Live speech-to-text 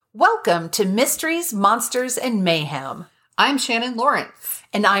Welcome to Mysteries, Monsters, and Mayhem. I'm Shannon Lawrence.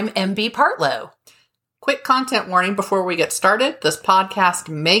 And I'm MB Partlow. Quick content warning before we get started. This podcast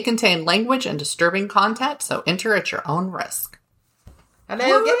may contain language and disturbing content, so enter at your own risk.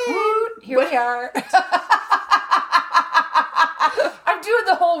 Hello, here we are. I'm doing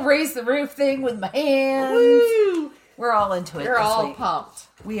the whole raise the roof thing with my hands. Woo. We're all into it. We're this all week. pumped.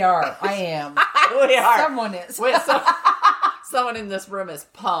 We are. I am. We are. Someone is. Someone in this room is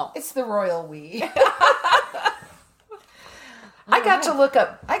pumped. It's the royal we. I got to look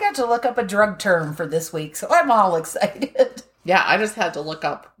up a drug term for this week, so I'm all excited. Yeah, I just had to look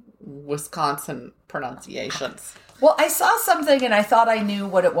up Wisconsin pronunciations. Well, I saw something and I thought I knew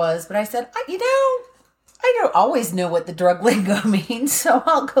what it was, but I said, I don't always know what the drug lingo means, so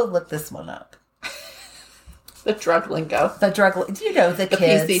I'll go look this one up. The drug lingo. The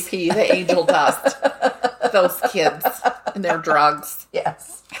kids. PCP, the angel dust. Those kids and their drugs.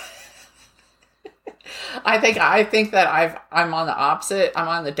 Yes. I think that I'm on the opposite. I'm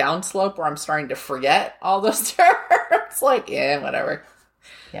on the downslope where I'm starting to forget all those terms. Like, yeah, whatever.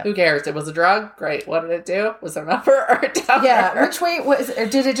 Yep. Who cares? It was a drug. Great. What did it do? Was it an upper or a downer? Yeah. Which way was? Or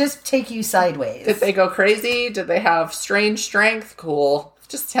did it just take you sideways? Did they go crazy? Did they have strange strength? Cool.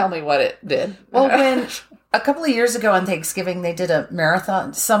 Just tell me what it did. Well, when a couple of years ago on Thanksgiving, they did a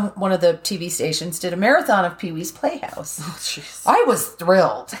marathon. One of the TV stations did a marathon of Pee-wee's Playhouse. Oh, jeez. I was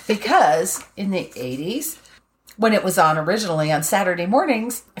thrilled because in the 80s, when it was on originally on Saturday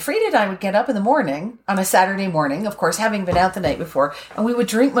mornings, Frida and I would get up in the morning on a Saturday morning, of course, having been out the night before, and we would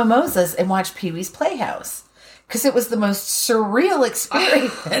drink mimosas and watch Pee-wee's Playhouse. Because it was the most surreal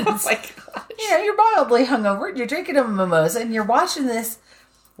experience. Oh my gosh. You're mildly hungover, you're drinking a mimosa, and you're watching this,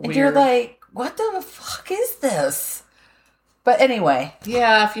 and Weird. you're like, what the fuck is this? But anyway.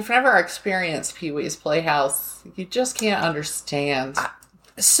 Yeah, if you've never experienced Pee-wee's Playhouse, you just can't understand.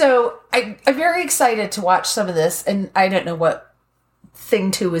 So I'm very excited to watch some of this, and I don't know what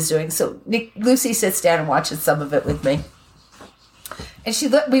Thing 2 is doing. So Lucy sits down and watches some of it with me. And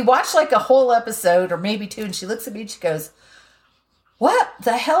we watched like a whole episode, or maybe two, and she looks at me and she goes, what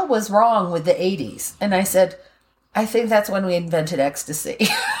the hell was wrong with the 80s? And I said, I think that's when we invented ecstasy.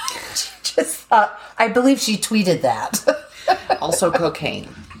 She just thought, I believe she tweeted that. Also cocaine.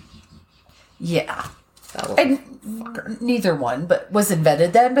 Yeah. Neither one, but was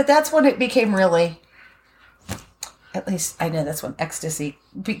invented then. But that's when it became really, at least I know that's when ecstasy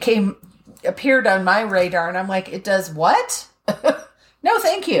appeared on my radar. And I'm like, it does what? No,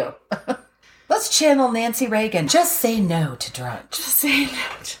 thank you. Let's channel Nancy Reagan. Just say no to drugs. Just say no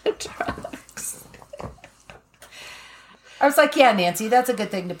to drugs. I was like, yeah, Nancy, that's a good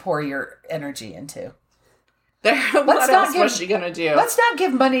thing to pour your energy into. What else was she going to do? Let's not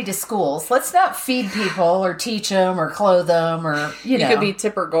give money to schools. Let's not feed people or teach them or clothe them or, you know. You could be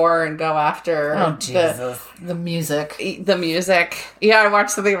Tipper Gore and go after the music. The music. Yeah, I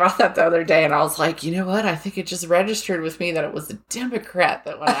watched something about that the other day and I was like, you know what? I think it just registered with me that it was a Democrat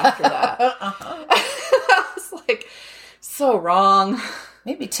that went after that. I was like, so wrong.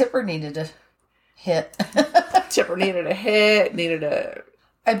 Maybe Tipper needed a hit. Tipper needed a hit,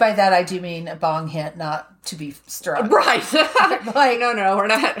 And by that I do mean a bong hit, not to be struck. Right. Like, no, we're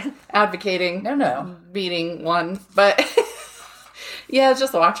not advocating beating one. But yeah,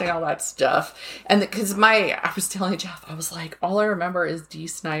 just watching all that stuff. And because I was telling Jeff, I was like, all I remember is Dee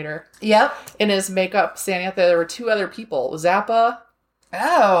Snider. Yep. In his makeup standing out there. There were two other people. Zappa.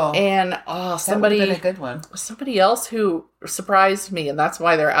 Oh. And somebody. That would have been a good one. Somebody else who surprised me, and that's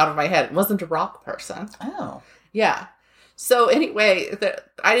why they're out of my head. It wasn't a rock person. Oh. Yeah. So anyway,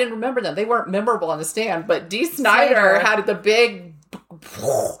 I didn't remember them. They weren't memorable on the stand, but Dee Snider had the big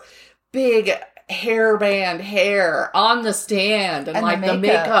hairband hair on the stand and like the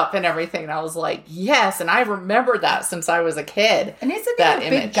makeup and everything. And I was like, yes. And I remember that since I was a kid. And isn't he a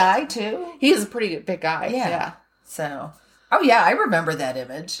big guy too? He is a pretty big guy. Yeah. So, oh yeah, I remember that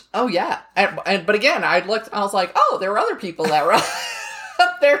image. Oh yeah. But again, I was like, oh, there were other people that were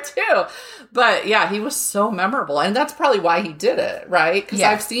up there too. But yeah, he was so memorable. And that's probably why he did it, right? Because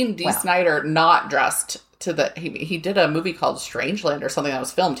I've seen Dee Snider not dressed to he did a movie called Strangeland or something that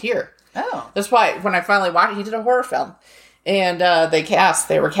was filmed here. Oh. That's why when I finally watched it, he did a horror film. And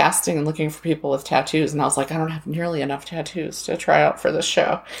they were casting and looking for people with tattoos. And I was like, I don't have nearly enough tattoos to try out for this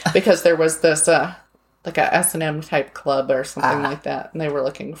show. Because there was this, like a S&M type club or something like that. And they were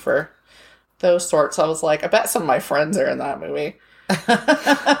looking for those sorts. I was like, I bet some of my friends are in that movie. I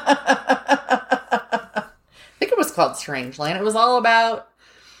think it was called Strangeland. It was all about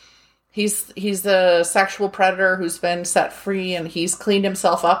He's a sexual predator who's been set free, and he's cleaned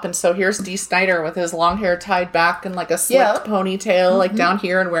himself up. And so here's Dee Snider with his long hair tied back in like a slicked ponytail, like down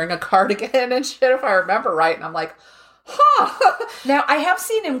here, and wearing a cardigan and shit, if I remember right. And I'm like, huh. Now, I have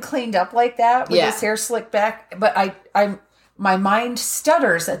seen him cleaned up like that with his hair slicked back, but my mind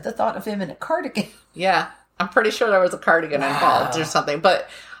stutters at the thought of him in a cardigan. Yeah, I'm pretty sure there was a cardigan involved or something. But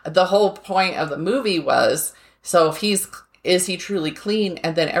the whole point of the movie was, so if is he truly clean?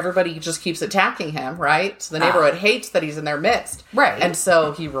 And then everybody just keeps attacking him, right? So the neighborhood hates that he's in their midst. Right. And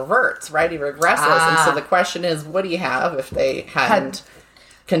so he reverts, right? He regresses. And so the question is, what do you have if they hadn't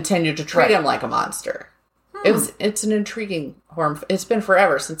continued to treat him like a monster? It's an intriguing horror. It's been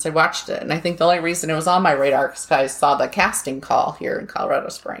forever since I watched it. And I think the only reason it was on my radar is because I saw the casting call here in Colorado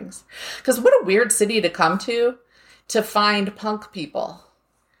Springs. Because what a weird city to come to find punk people.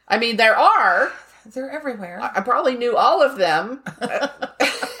 I mean, there are... They're everywhere. I probably knew all of them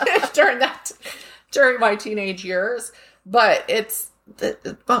during my teenage years, but this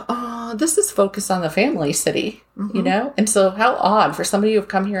is focused on the family city, you know? And so how odd for somebody who've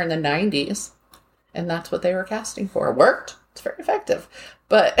come here in the 90s, and that's what they were casting for. It worked. It's very effective.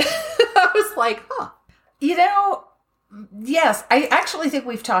 But I was like, huh. You know, yes, I actually think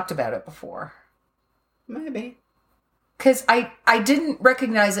we've talked about it before. Maybe. Because I didn't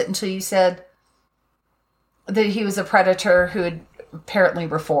recognize it until you said that he was a predator who had apparently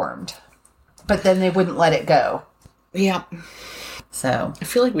reformed, but then they wouldn't let it go. Yeah. So I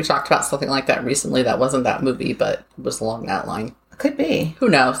feel like we talked about something like that recently that wasn't that movie, but it was along that line. Could be. Who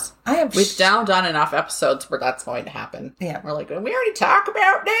knows? We've now done enough episodes where that's going to happen. Yeah. We're like, did we already talk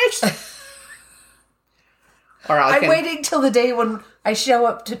about this? I'm waiting till the day when I show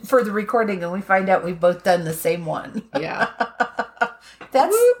up for the recording and we find out we've both done the same one. Yeah.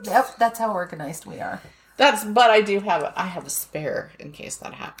 That's how organized we are. But I have a spare in case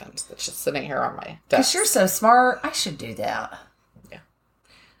that happens. That's just sitting here on my desk. Because you're so smart, I should do that. Yeah.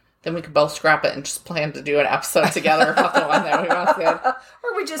 Then we could both scrap it and just plan to do an episode together about the one that we both did.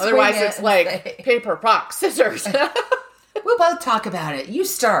 Or we just otherwise it's like paper, rock, scissors. We'll both talk about it. You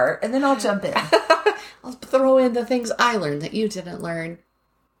start, and then I'll jump in. I'll throw in the things I learned that you didn't learn.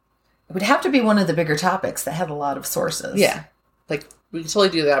 It would have to be one of the bigger topics that had a lot of sources. Yeah. Like, we can totally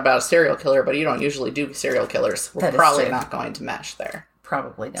do that about a serial killer, but you don't usually do serial killers. We're probably not going to mesh there.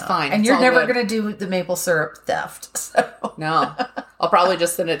 Probably not. It's fine. And you're never going to do the maple syrup theft. So. No. I'll probably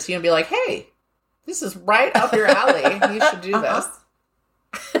just send it to you and be like, hey, this is right up your alley. You should do this.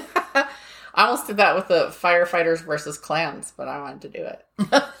 I almost did that with the firefighters versus clans, but I wanted to do it.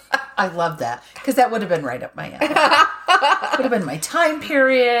 I love that. Because that would have been right up my alley. Would have been my time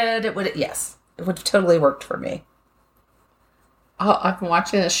period. It would have totally worked for me. Oh, I've been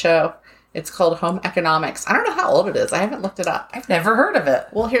watching this show. It's called Home Economics. I don't know how old it is. I haven't looked it up. I've never heard of it.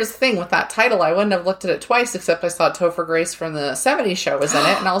 Well, here's the thing. With that title, I wouldn't have looked at it twice, except I saw Topher Grace from the 70s show was in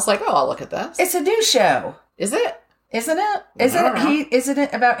it, and I was like, oh, I'll look at this. It's a new show. Is it? Isn't it? Isn't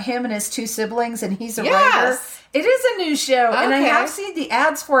it about him and his two siblings, and he's a writer? It is a new show, and I have seen the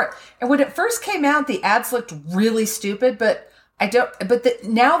ads for it. And when it first came out, the ads looked really stupid, but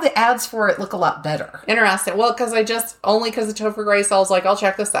now the ads for it look a lot better. Interesting. Well, because only because of Topher Grace, I was like, I'll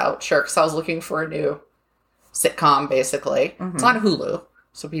check this out. Sure, because I was looking for a new sitcom, basically. Mm-hmm. It's on Hulu,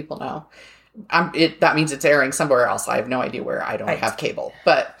 so people know. That means it's airing somewhere else. I have no idea where. I don't have cable.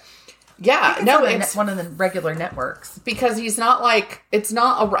 But, yeah. It's one of the regular networks. Because it's not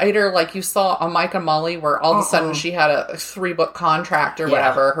a writer like you saw on Mike and Molly, where all of a sudden she had a 3-book contract or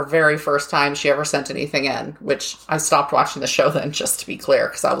whatever, her very first time she ever sent anything in, which I stopped watching the show then, just to be clear,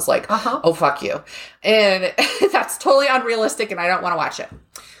 because I was like, oh, fuck you. And that's totally unrealistic, and I don't want to watch it.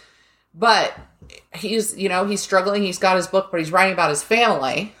 But he's struggling. He's got his book, but he's writing about his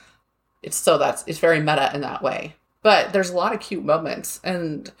family. It's very meta in that way. But there's a lot of cute moments,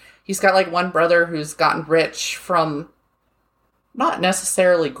 and he's got like one brother who's gotten rich from not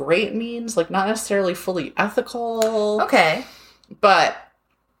necessarily great means, like not necessarily fully ethical. Okay.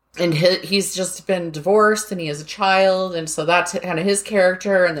 And he's just been divorced and he has a child. And so that's kind of his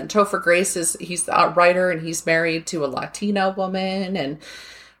character. And then Topher Grace he's a writer and he's married to a Latina woman. And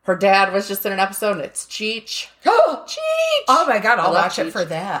her dad was just in an episode and it's Cheech. Cheech! Oh my God, I'll watch Cheech. it for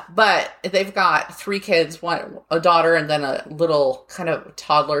that. But they've got 3 kids, a daughter and then a little kind of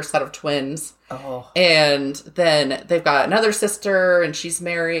toddler set of twins. Oh. And then they've got another sister and she's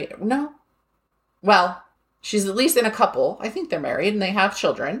married. No. Well, she's at least in a couple. I think they're married and they have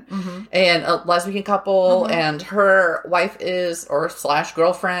children. Mm-hmm. And a lesbian couple. Mm-hmm. And her wife /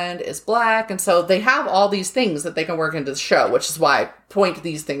 girlfriend is black. And so they have all these things that they can work into the show, which is why I point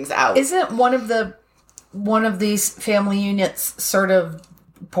these things out. Isn't one of these family units sort of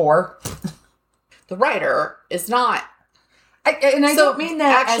poor. The writer is not. I don't mean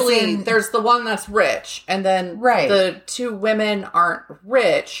that actually, as in, there's the one that's rich, and then Right. the two women aren't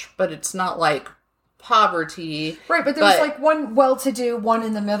rich, but it's not like poverty. right, but there's like one well-to-do, one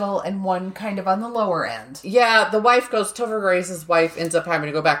in the middle, and one kind of on the lower end. Yeah, the wife goes, Topher Grace's wife ends up having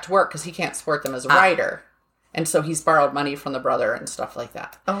to go back to work because he can't support them as a writer. And so he's borrowed money from the brother and stuff like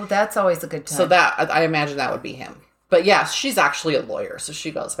that. Oh, that's always a good time. So that, I imagine that would be him. But yeah, she's actually a lawyer, so she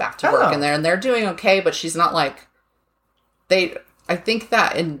goes back to work and they're doing okay, but she's not like, I think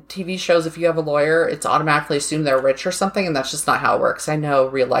that in TV shows, if you have a lawyer, it's automatically assumed they're rich or something, and that's just not how it works. I know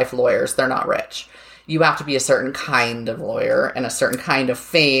real life lawyers, they're not rich. You have to be a certain kind of lawyer and a certain kind of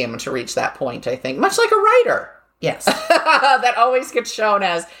fame to reach that point, I think. Much like a writer. Yes. That always gets shown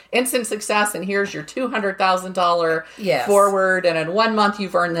as instant success, and here's your $200,000 forward, and in 1 month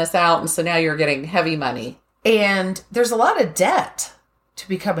you've earned this out, and so now you're getting heavy money. And there's a lot of debt to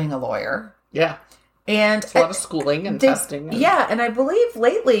becoming a lawyer. Yeah. And it's a lot of schooling and testing. Yeah, and I believe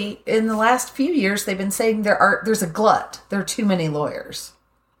lately, in the last few years, they've been saying there's a glut. There are too many lawyers.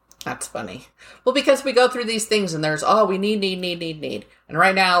 That's funny. Well, because we go through these things and there's, we need. And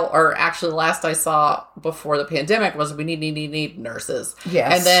right now, or actually the last I saw before the pandemic was we need nurses.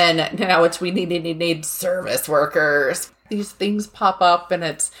 Yes. And then now it's we need service workers. These things pop up and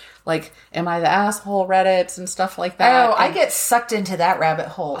it's like, am I the asshole Reddits and stuff like that? Oh, I get sucked into that rabbit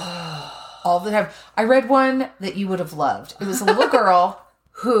hole all the time. I read one that you would have loved. It was a little girl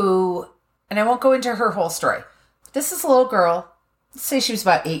who, and I won't go into her whole story. This is a little girl. Let's say she was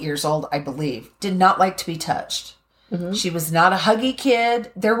about 8 years old, I believe. Did not like to be touched. Mm-hmm. She was not a huggy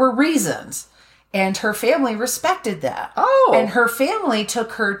kid. There were reasons. And her family respected that. Oh. And her family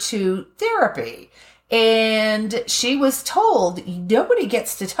took her to therapy. And she was told, nobody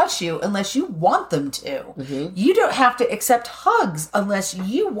gets to touch you unless you want them to. Mm-hmm. You don't have to accept hugs unless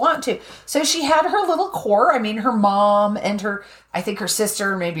you want to. So she had her little core. I mean, her mom and I think her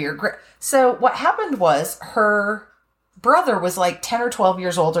sister, maybe her So what happened was her brother was like 10 or 12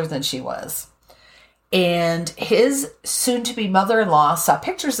 years older than she was. And his soon-to-be mother-in-law saw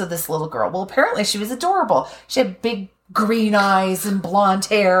pictures of this little girl. Well, apparently she was adorable. She had big green eyes and blonde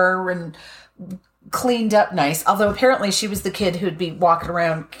hair and cleaned up nice. Although apparently she was the kid who'd be walking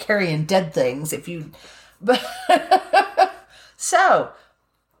around carrying dead things But so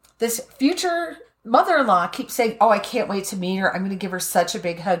this future mother-in-law keeps saying, I can't wait to meet her. I'm going to give her such a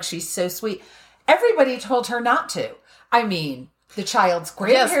big hug. She's so sweet. Everybody told her not to. I mean, the child's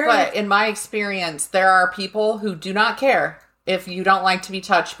grandparents. Yes, but in my experience, there are people who do not care if you don't like to be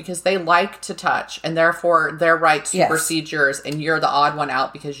touched because they like to touch, and therefore their right supersedes yours, and you're the odd one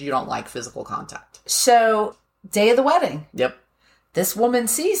out because you don't like physical contact. So, day of the wedding. Yep. This woman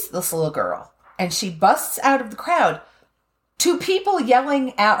sees this little girl, and she busts out of the crowd. Two people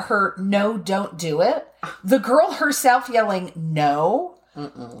yelling at her, no, don't do it. The girl herself yelling, no.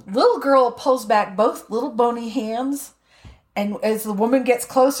 Mm-mm. Little girl pulls back both little bony hands. And as the woman gets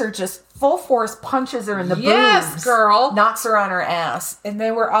closer, just full force punches her in the boobs. Girl. Knocks her on her ass. And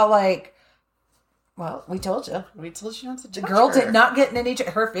they were all like, well, we told you. We told you not to touch The girl her. did not get in any...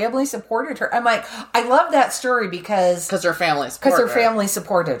 Her family supported her. I'm like, I love that story because her family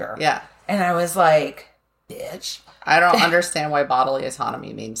supported her. Yeah. And I was like, bitch. I don't understand why bodily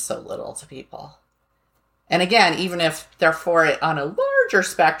autonomy means so little to people. And again, even if they're for it on a larger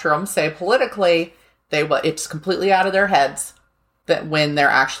spectrum, say politically... it's completely out of their heads that when they're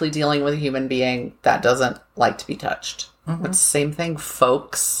actually dealing with a human being that doesn't like to be touched. Mm-hmm. It's the same thing,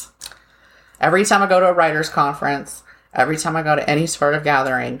 folks. Every time I go to a writer's conference, every time I go to any sort of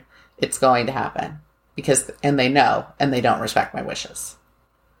gathering, it's going to happen. And they know, and they don't respect my wishes.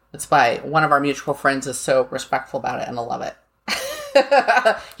 It's why one of our mutual friends is so respectful about it, and I love it.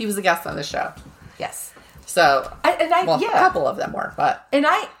 He was a guest on the show. Yes. So, a couple of them were, but... And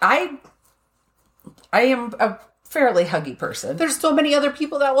I am a fairly huggy person. There's so many other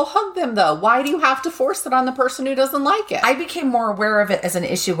people that will hug them, though. Why do you have to force it on the person who doesn't like it? I became more aware of it as an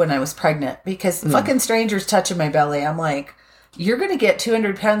issue when I was pregnant because fucking strangers touching my belly. I'm like, you're going to get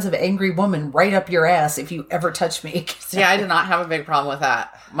 200 pounds of angry woman right up your ass if you ever touch me. Yeah, I did not have a big problem with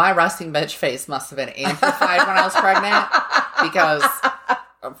that. My resting bitch face must have been amplified when I was pregnant because,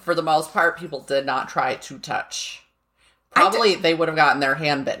 for the most part, people did not try to touch. Probably they would have gotten their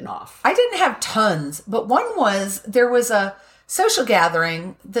hand bitten off. I didn't have tons, but there was a social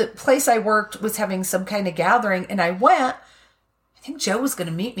gathering. The place I worked was having some kind of gathering, and I went. I think Joe was going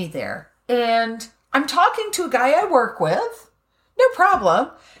to meet me there. And I'm talking to a guy I work with. No problem.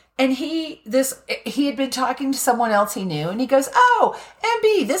 And he had been talking to someone else he knew, and he goes, "Oh,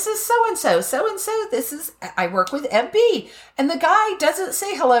 MB, this is so-and-so, I work with MB." And the guy doesn't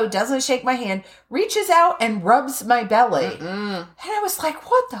say hello, doesn't shake my hand, reaches out and rubs my belly. And I was like,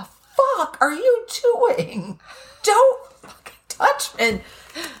 what the fuck are you doing? Don't fucking touch me.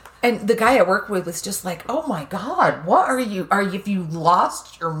 And the guy I work with was just like, "Oh my God, what are you, have you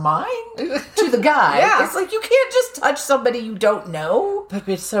lost your mind?" To the guy. Yeah. It's like, you can't just touch somebody you don't know. But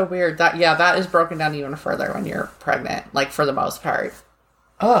it's so weird. That is broken down even further when you're pregnant, like for the most part.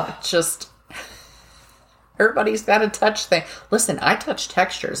 Ugh. Just, everybody's got to touch things. Listen, I touch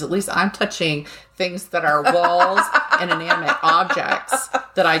textures. At least I'm touching things that are walls and inanimate objects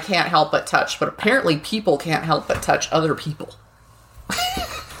that I can't help but touch. But apparently people can't help but touch other people.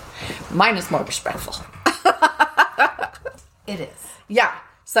 Mine is more respectful. It is. Yeah.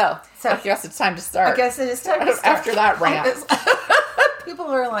 So I guess it's time to start. I guess it is time to start. After that rant. People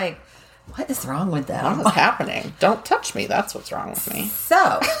are like, what is wrong with them? What's happening? Don't touch me. That's what's wrong with me.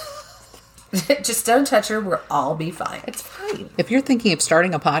 So, just don't touch her. We'll all be fine. It's fine. If you're thinking of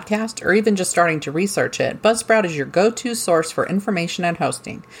starting a podcast or even just starting to research it, Buzzsprout is your go-to source for information and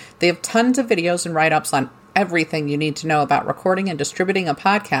hosting. They have tons of videos and write-ups on everything you need to know about recording and distributing a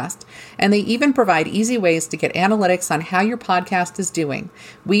podcast, and they even provide easy ways to get analytics on how your podcast is doing.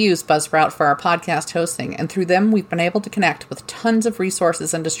 We use Buzzsprout for our podcast hosting, and through them we've been able to connect with tons of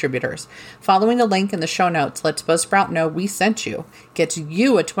resources and distributors. Following a link in the show notes lets Buzzsprout know we sent you, gets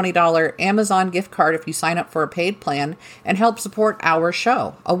you a $20 Amazon gift card if you sign up for a paid plan, and helps support our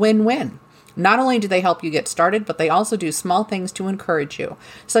show. A win-win. Not only do they help you get started, but they also do small things to encourage you,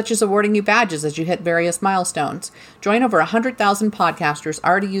 such as awarding you badges as you hit various milestones. Join over 100,000 podcasters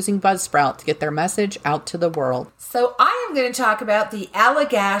already using Buzzsprout to get their message out to the world. So I am going to talk about the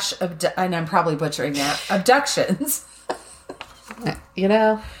Allagash, and I'm probably butchering that, abductions. You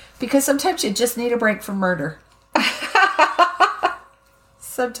know? Because sometimes you just need a break from murder.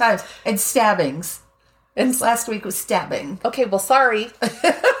 Sometimes. And stabbings. And last week was stabbing. Okay, well, sorry.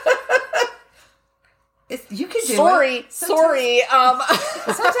 You can do Sorry. it. Sometimes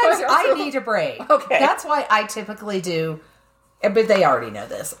I need a break. Okay. That's why I typically do, but they already know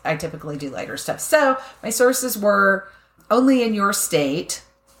this. I typically do lighter stuff. So my sources were Only in Your State,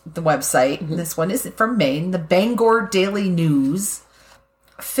 the website. Mm-hmm. This one is from Maine. The Bangor Daily News.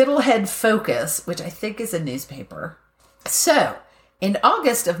 Fiddlehead Focus, which I think is a newspaper. So in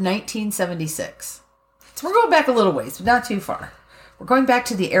August of 1976, so we're going back a little ways, but not too far. We're going back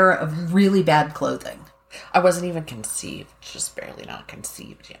to the era of really bad clothing. I wasn't even conceived, just barely not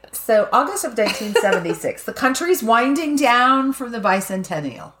conceived yet. So, August of 1976, the country's winding down from the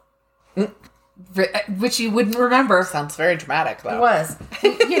bicentennial, which you wouldn't remember. Sounds very dramatic, though. It was.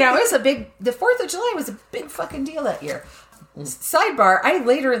 You know, it was a big, the 4th of July was a big fucking deal that year. Sidebar, I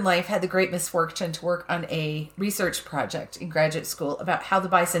later in life had the great misfortune to work on a research project in graduate school about how the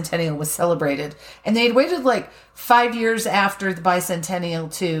bicentennial was celebrated. And they had waited like 5 years after the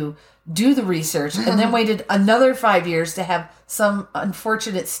bicentennial to do the research, and then waited another 5 years to have some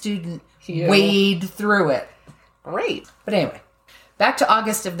unfortunate student wade through it. Great. But anyway, back to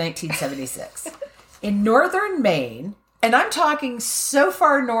August of 1976. In northern Maine, and I'm talking so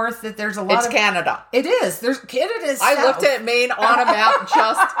far north that there's a lot of... It's Canada. It is. Canada is I south. looked at Maine on a map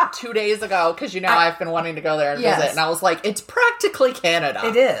just 2 days ago, because I've been wanting to go there and visit, and I was like, it's practically Canada.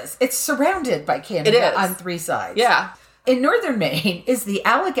 It is. It's surrounded by Canada on 3 sides. Yeah. In northern Maine is the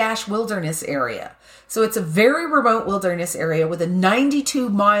Allagash Wilderness Area. So it's a very remote wilderness area with a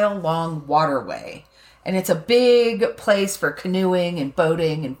 92-mile-long waterway. And it's a big place for canoeing and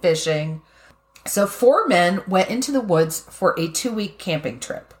boating and fishing. So 4 men went into the woods for a 2-week camping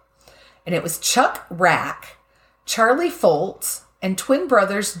trip. And it was Chuck Rack, Charlie Foltz, and twin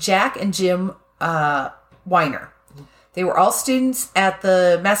brothers Jack and Jim Weiner. They were all students at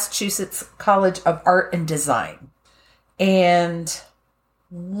the Massachusetts College of Art and Design. And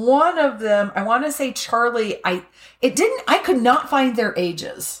one of them, I want to say Charlie, I could not find their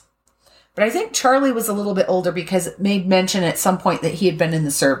ages. But I think Charlie was a little bit older because it made mention at some point that he had been in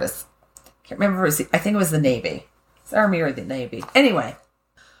the service. Can't remember, I think it was the Navy. It's the Army or the Navy. Anyway,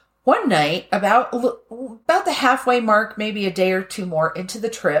 one night, about the halfway mark, maybe a day or two more into the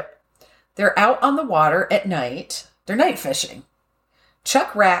trip, they're out on the water at night. They're night fishing.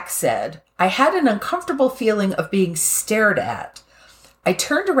 Chuck Rack said, "I had an uncomfortable feeling of being stared at. I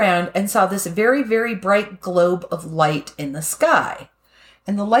turned around and saw this very, very bright globe of light in the sky.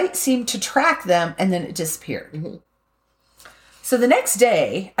 And the light seemed to track them, and then it disappeared." Mm-hmm. So the next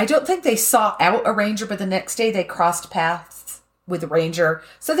day, I don't think they saw out a ranger, but the next day they crossed paths with a ranger.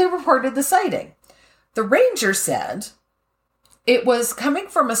 So they reported the sighting. The ranger said, It was coming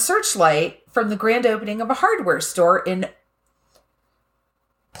from a searchlight from the grand opening of a hardware store in,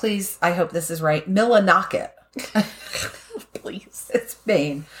 please, I hope this is right, Millinocket. Please. It's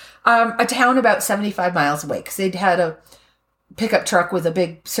Maine. A town about 75 miles away, because they'd had a pickup truck with a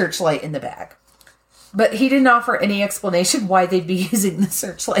big searchlight in the back. But he didn't offer any explanation why they'd be using the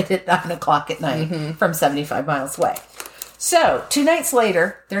searchlight at 9 o'clock at night from 75 miles away. So, 2 nights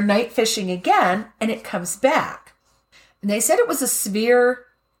later, they're night fishing again, and it comes back. And they said it was a sphere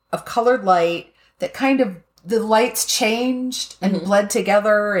of colored light that kind of, the lights changed and bled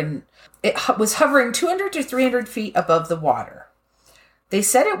together, and it was hovering 200 to 300 feet above the water. They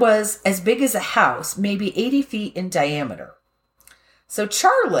said it was as big as a house, maybe 80 feet in diameter. So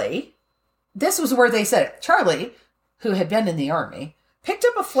Charlie, this was where they said it. Charlie, who had been in the army, picked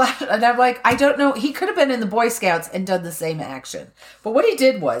up a flash, and I'm like, I don't know. He could have been in the Boy Scouts and done the same action. But what he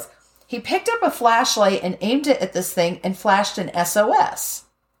did was, he picked up a flashlight and aimed it at this thing and flashed an SOS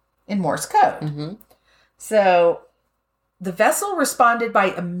in Morse code. So the vessel responded by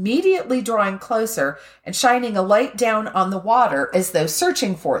immediately drawing closer and shining a light down on the water as though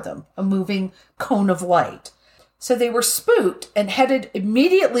searching for them, a moving cone of light. So they were spooked and headed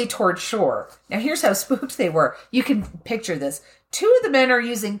immediately toward shore. Now here's how spooked they were. You can picture this. 2 of the men are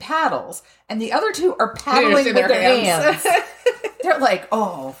using paddles, and the other 2 are paddling with their hands. They're like,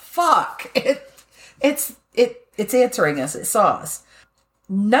 oh, fuck. It's answering us. It saw us.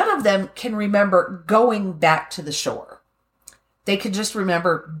 None of them can remember going back to the shore. They could just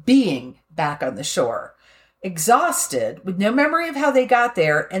remember being back on the shore. Exhausted, with no memory of how they got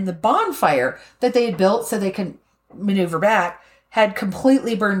there, and the bonfire that they had built so they could maneuver back had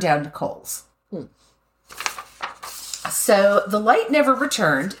completely burned down to coals. So the light never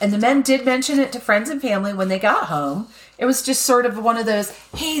returned, and the men did mention it to friends and family when they got home. It was just sort of one of those,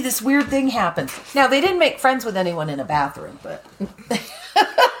 hey, this weird thing happened. Now, they didn't make friends with anyone in a bathroom, but... but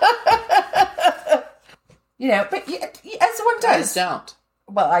as one does. Guys don't.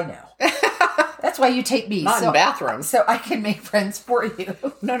 Well, I know. That's why you take me. Not in bathrooms. So I can make friends for you.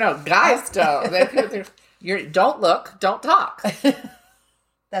 No, guys don't. Don't look, don't talk.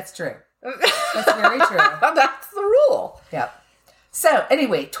 That's true. That's very true. That's the rule. Yep. So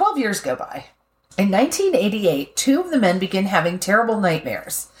anyway, 12 years go by. In 1988, 2 of the men begin having terrible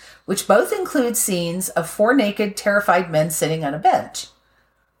nightmares, which both include scenes of 4 naked, terrified men sitting on a bench.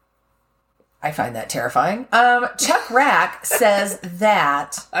 I find that terrifying. Chuck Rack says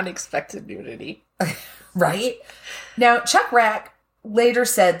that... Unexpected nudity. Right? Now, Chuck Rack later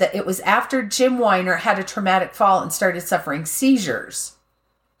said that it was after Jim Weiner had a traumatic fall and started suffering seizures.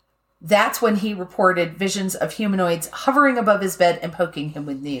 That's when he reported visions of humanoids hovering above his bed and poking him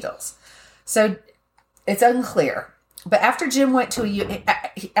with needles. So it's unclear. But after Jim went to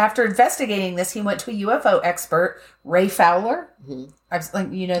after investigating this, he went to a UFO expert, Ray Fowler. I've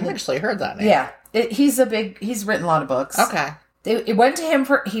actually heard that name. Yeah, he's written a lot of books. Okay. He went to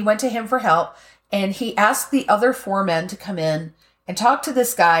him for help, and he asked the other 4 men to come in and talk to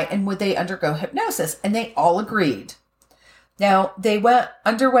this guy, and would they undergo hypnosis? And they all agreed. Now, they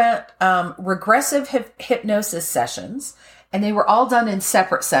underwent regressive hypnosis sessions, and they were all done in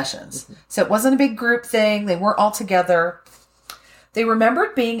separate sessions. So it wasn't a big group thing. They weren't all together. They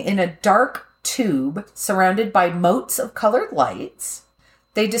remembered being in a dark tube surrounded by motes of colored lights.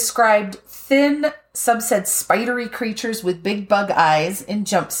 They described thin, some said spidery creatures with big bug eyes in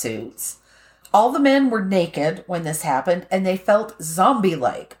jumpsuits. All the men were naked when this happened, and they felt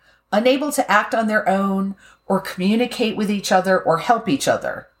zombie-like, unable to act on their own or communicate with each other or help each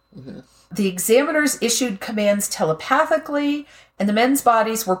other. The examiners issued commands telepathically, and the men's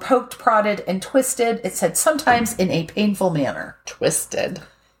bodies were poked, prodded, and twisted, it said sometimes in a painful manner. Twisted?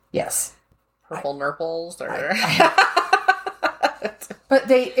 Yes. Purple nurples? Or... But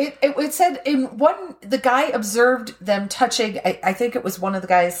it said in one, the guy observed them touching, I think it was one of the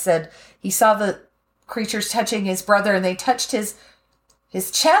guys said he saw the creatures touching his brother, and they touched his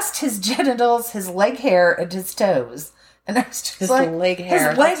chest, his genitals, his leg hair, and his toes. And I was just his like, leg hair.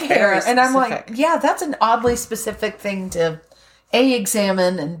 His leg hair. And I'm like, yeah, that's an oddly specific thing to A,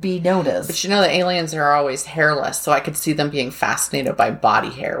 examine, and B, notice. But you know, the aliens are always hairless, so I could see them being fascinated by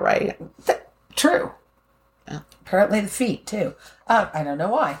body hair, right? True. Yeah. Apparently the feet, too. I don't know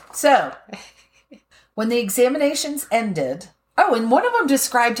why. So, when the examinations ended... Oh, and one of them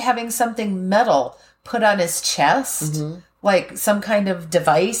described having something metal put on his chest. Like some kind of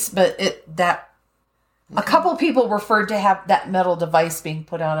device, but a couple people referred to have that metal device being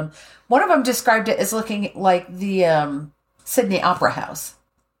put on him. One of them described it as looking like the Sydney Opera House.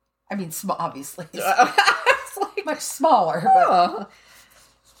 I mean, obviously. It's like much smaller. But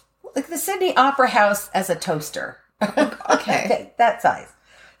like the Sydney Opera House as a toaster. Okay. That size.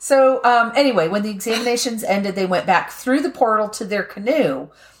 So anyway, when the examinations ended, they went back through the portal to their canoe,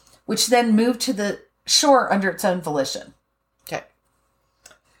 which then moved to the shore under its own volition. Okay.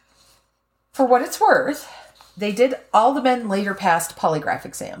 For what it's worth, all the men later passed polygraph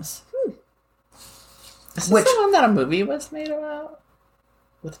exams. Is this the one that a movie was made about?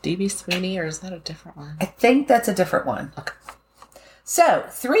 With D.B. Sweeney, or is that a different one? I think that's a different one. Okay. So,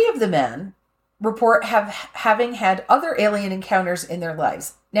 3 of the men report having had other alien encounters in their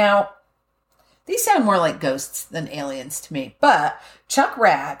lives. Now, these sound more like ghosts than aliens to me, but Chuck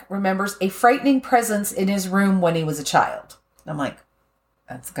Rack remembers a frightening presence in his room when he was a child. I'm like,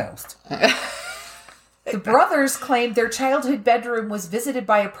 that's a ghost. The brothers claimed their childhood bedroom was visited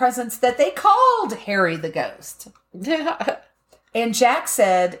by a presence that they called Harry the Ghost. And Jack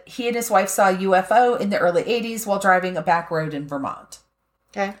said he and his wife saw a UFO in the early 80s while driving a back road in Vermont.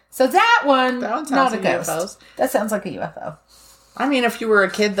 Okay. So that one sounds not like a ghost. UFOs. That sounds like a UFO. I mean, if you were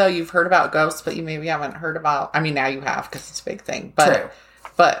a kid, though, you've heard about ghosts, but you maybe haven't heard about... I mean, now you have, because it's a big thing. But, True.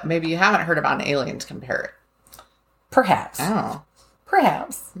 But maybe you haven't heard about an alien to compare it. Perhaps. Oh.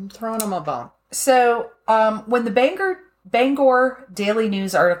 Perhaps. I'm throwing them a bone. So, when the Bangor Daily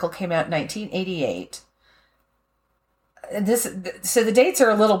News article came out in 1988, so the dates are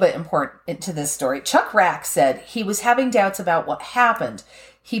a little bit important to this story. Chuck Rack said he was having doubts about what happened.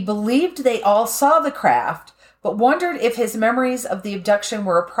 He believed they all saw the craft, but wondered if his memories of the abduction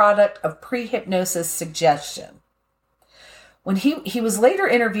were a product of pre-hypnosis suggestion. When he was later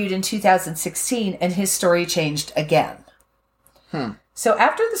interviewed in 2016, and his story changed again. So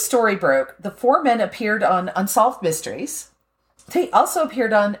after the story broke, the 4 men appeared on Unsolved Mysteries. They also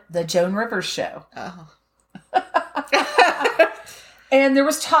appeared on The Joan Rivers Show. Oh. And there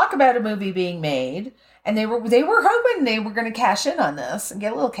was talk about a movie being made, and they were hoping they were going to cash in on this and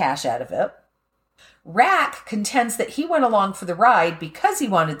get a little cash out of it. Rack contends that he went along for the ride because he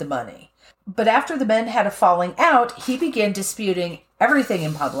wanted the money. But after the men had a falling out, he began disputing everything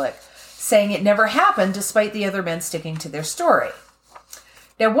in public, saying it never happened despite the other men sticking to their story.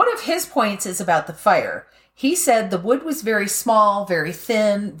 Now, one of his points is about the fire. He said the wood was very small, very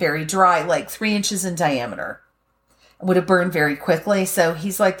thin, very dry, like 3 inches in diameter. It would have burned very quickly, so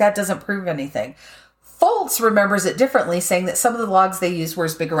he's like, that doesn't prove anything. Foltz remembers it differently, saying that some of the logs they used were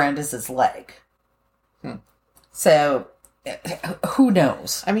as big around as his leg. So, who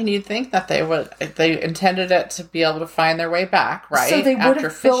knows? I mean, you'd think that they intended it to be able to find their way back, right? So they would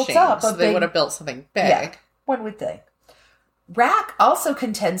have built up so they would have built something big. Yeah, one would think. Rack also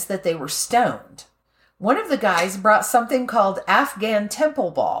contends that they were stoned. One of the guys brought something called Afghan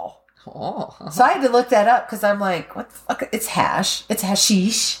temple ball. Oh. So I had to look that up because I'm like, what the fuck? It's hash. It's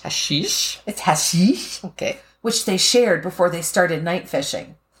hashish. Hashish? It's hashish. Okay. Which they shared before they started night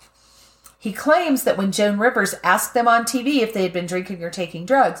fishing. He claims that when Joan Rivers asked them on TV if they had been drinking or taking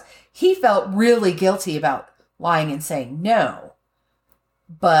drugs, he felt really guilty about lying and saying no.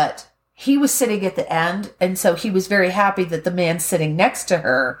 But he was sitting at the end, and so he was very happy that the man sitting next to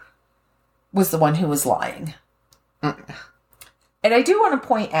her was the one who was lying. And I do want to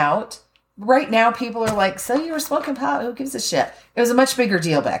point out, right now people are like, so you were smoking pot? Who gives a shit? It was a much bigger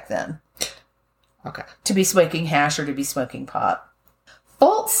deal back then. Okay. To be smoking hash or to be smoking pot.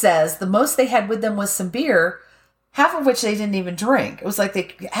 Foltz says the most they had with them was some beer, half of which they didn't even drink. It was like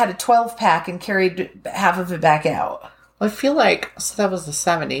they had a 12-pack and carried half of it back out. Well, I feel like, so that was the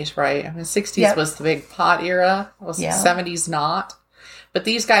 70s, right? I mean, 60s was the big pot era. Was the 70s not? But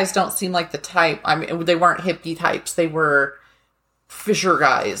these guys don't seem like the type. I mean, they weren't hippie types. They were fisher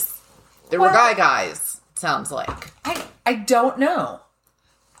guys. They were guys, it sounds like. I don't know.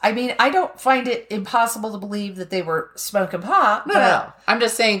 I mean, I don't find it impossible to believe that they were smoking pot. No. I'm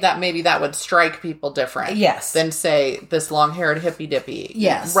just saying that maybe that would strike people different. Yes. Than, say, this long-haired hippie dippy.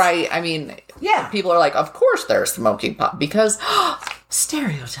 Yes. Right? I mean, people are like, of course they're smoking pot because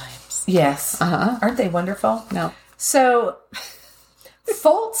stereotypes. Yes. Aren't they wonderful? No. So,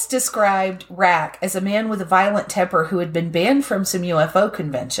 Foltz described Rack as a man with a violent temper who had been banned from some UFO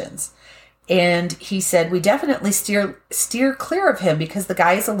conventions. And he said, we definitely steer clear of him because the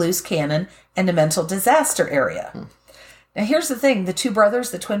guy is a loose cannon and a mental disaster area. Now, here's the thing. The twin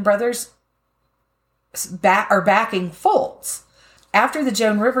brothers, are backing Foltz. After the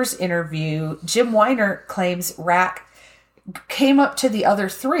Joan Rivers interview, Jim Weiner claims Rack came up to the other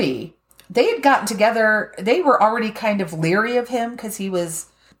 3. They had gotten together. They were already kind of leery of him because he was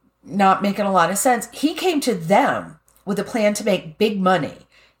not making a lot of sense. He came to them with a plan to make big money.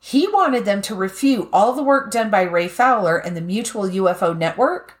 He wanted them to refute all the work done by Ray Fowler and the Mutual UFO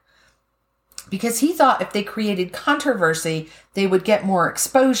Network because he thought if they created controversy, they would get more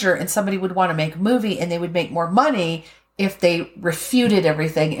exposure and somebody would want to make a movie and they would make more money if they refuted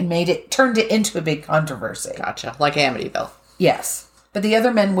everything and turned it into a big controversy. Gotcha. Like Amityville. Yes. But the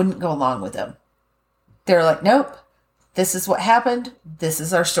other men wouldn't go along with him. They're like, nope, this is what happened. This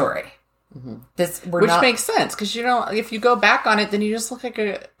is our story. Which makes sense, because if you go back on it, then you just look like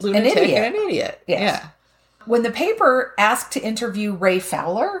a lunatic and an idiot. Yes. Yeah. When the paper asked to interview Ray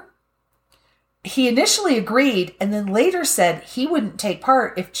Fowler, he initially agreed and then later said he wouldn't take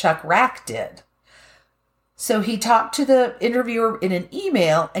part if Chuck Rack did. So he talked to the interviewer in an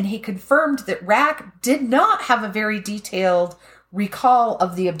email and he confirmed that Rack did not have a very detailed recall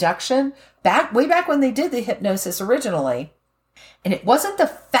of the abduction way back when they did the hypnosis originally. And it wasn't the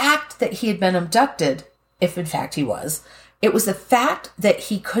fact that he had been abducted, if in fact he was. It was the fact that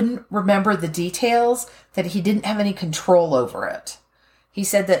he couldn't remember the details, that he didn't have any control over it. He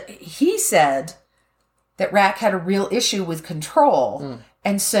said that Rack had a real issue with control.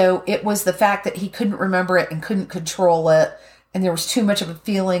 And so it was the fact that he couldn't remember it and couldn't control it. And there was too much of a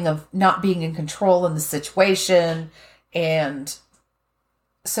feeling of not being in control in the situation. And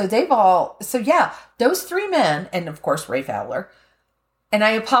so those three men, and of course Ray Fowler, and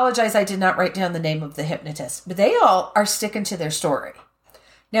I apologize, I did not write down the name of the hypnotist, but they all are sticking to their story.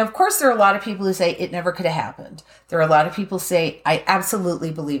 Now, of course, there are a lot of people who say it never could have happened. There are a lot of people who say, I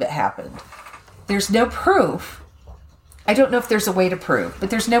absolutely believe it happened. There's no proof. I don't know if there's a way to prove, but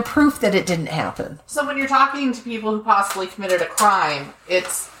there's no proof that it didn't happen. So when you're talking to people who possibly committed a crime,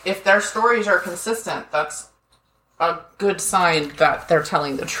 if their stories are consistent, that's a good sign that they're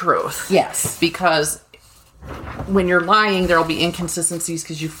telling the truth. Yes. Because when you're lying, there'll be inconsistencies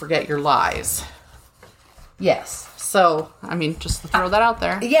because you forget your lies. Yes. So, I mean, just to throw that out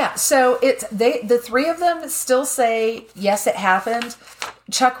there. Yeah. So the three of them still say, yes, it happened.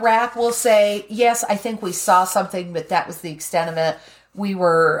 Chuck Rack will say, yes, I think we saw something, but that was the extent of it. We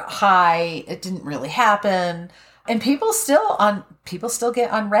were high. It didn't really happen. And people still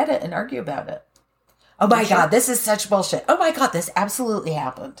get on Reddit and argue about it. Oh my God, this is such bullshit. Oh my God, this absolutely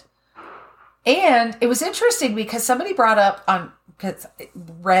happened. And it was interesting because somebody brought up on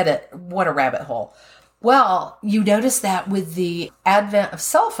Reddit, what a rabbit hole. Well, you notice that with the advent of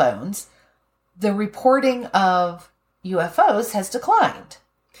cell phones, the reporting of UFOs has declined.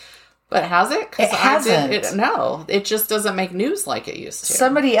 But has it? It hasn't. No, it just doesn't make news like it used to.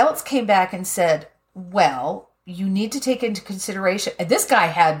 Somebody else came back and said, well, you need to take into consideration, and this guy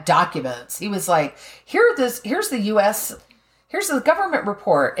had documents. He was like, here's the U.S., here's the government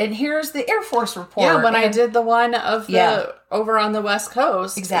report, and here's the Air Force report. Yeah, when I did the one of over on the West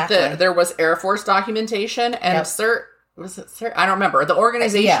Coast, exactly, there was Air Force documentation and CERT. Was it CERT? I don't remember. The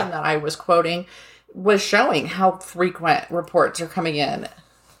organization that I was quoting was showing how frequent reports are coming in.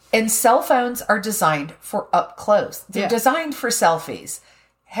 And cell phones are designed for up close. They're designed for selfies.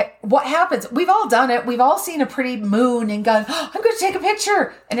 What happens? We've all done it. We've all seen a pretty moon and gone, oh, I'm going to take a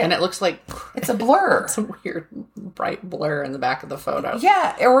picture. And it looks like... It's a blur. It's a weird, bright blur in the back of the photo.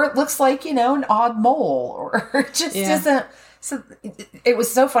 Yeah. Or it looks like, an odd mole. Or it just isn't... So it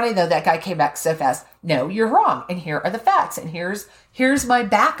was so funny, though, that guy came back so fast. No, you're wrong. And here are the facts. And here's my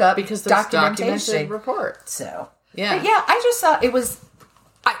backup because there's documented reports. So, yeah. But yeah, I just thought it was...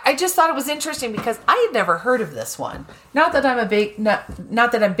 I just thought it was interesting because I had never heard of this one. Not that I'm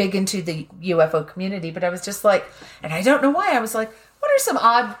not that I'm big into the UFO community, but I was just like, and I don't know why, I was like,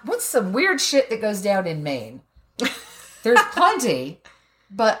 what's some weird shit that goes down in Maine? There's plenty,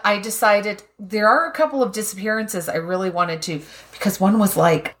 but I decided there are a couple of disappearances I really wanted to, because one was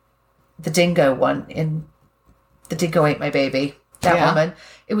like the dingo one in The Dingo Ate My Baby. That woman.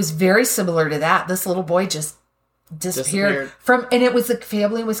 It was very similar to that. This little boy just disappeared and it was the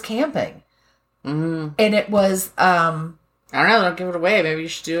family was camping. And it was I don't know, don't give it away. Maybe you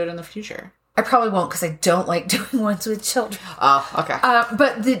should do it in the future. I probably won't, because I don't like doing ones with children. Oh, okay.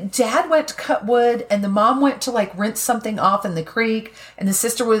 But the dad went to cut wood and the mom went to like rinse something off in the creek, and the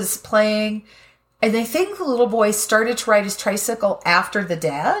sister was playing, and they think the little boy started to ride his tricycle after the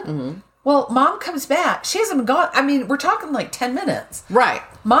dad. Well, mom comes back. She hasn't gone. I mean, we're talking like 10 minutes. Right.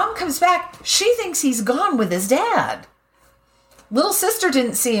 Mom comes back. She thinks he's gone with his dad. Little sister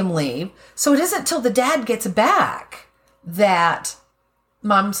didn't see him leave. So it isn't till the dad gets back that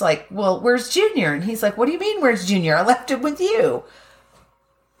mom's like, well, where's Junior? And he's like, what do you mean, where's Junior? I left him with you.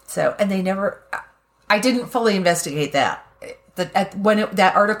 So, and I didn't fully investigate that. When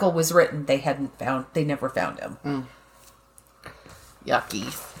that article was written, they never found him.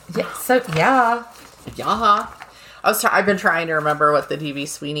 Yucky. Yeah. So yeah. I've been trying to remember what the D.B.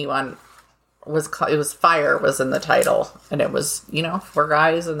 Sweeney one was called. It was Fire was in the title, and it was 4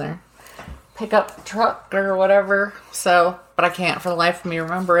 guys in there. pickup truck or whatever. So, but I can't for the life of me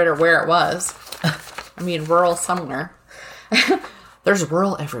remember it or where it was. I mean, rural somewhere. There's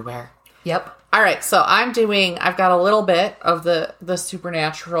rural everywhere. Yep. All right, so I've got a little bit of the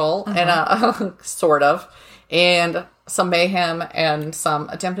supernatural and sort of, and some mayhem and some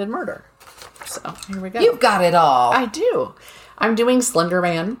attempted murder. So here we go. You've got it all. I do. I'm doing Slender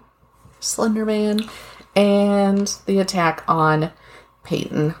Man, and the attack on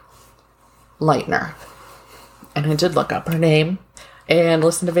Peyton Leitner. And I did look up her name and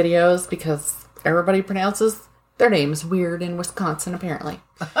listen to videos because everybody pronounces their names weird in Wisconsin, apparently.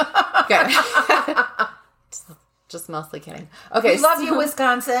 Okay. Just mostly kidding. Okay. We love you,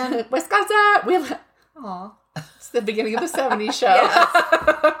 Wisconsin. Wisconsin. Aw. It's the beginning of the 70s show.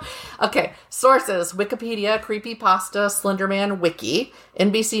 Yes. Okay. Sources: Wikipedia, Creepypasta, Slenderman Wiki,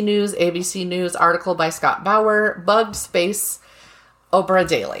 NBC News, ABC News, article by Scott Bauer, Bugged Space, Oprah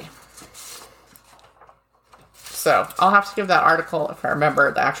Daily. So I'll have to give that article, if I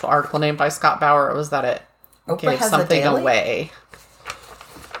remember the actual article name by Scott Bauer, it was that it Oprah gave has something a daily? away.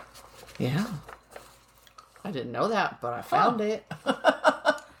 Yeah. I didn't know that, but I found it.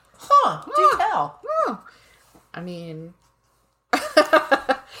 Do tell. I mean,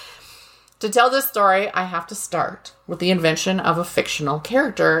 to tell this story, I have to start with the invention of a fictional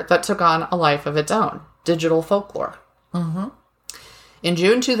character that took on a life of its own, digital folklore. Mm-hmm. In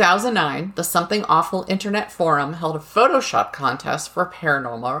June 2009, the Something Awful Internet Forum held a Photoshop contest for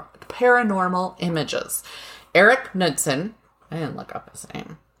paranormal images. Eric Knudsen, I didn't look up his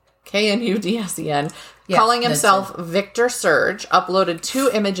name, Knudsen, Yes, calling himself Knudsen. Victor Surge, uploaded 2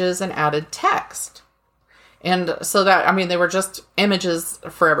 images and added text. And so that, I mean, they were just images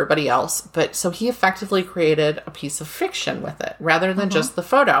for everybody else. But so he effectively created a piece of fiction with it rather than just the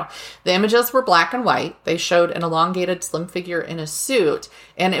photo. The images were black and white. They showed an elongated slim figure in a suit.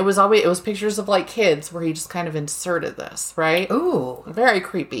 And it was pictures of like kids where he just kind of inserted this, right? Ooh. Very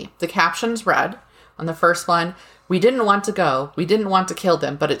creepy. The captions read on the first one: "We didn't want to go. We didn't want to kill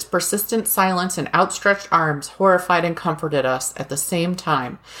them, but its persistent silence and outstretched arms horrified and comforted us at the same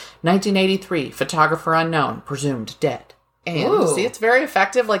time. 1983, photographer unknown, presumed dead." And Ooh. see, it's very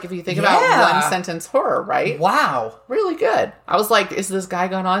effective. Like if you think about one sentence horror, right? Wow. Really good. I was like, is this guy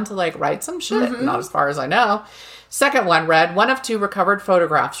going on to like write some shit? Not as far as I know. Second one read: "One of 2 recovered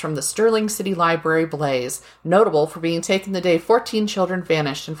photographs from the Sterling City Library blaze, notable for being taken the day 14 children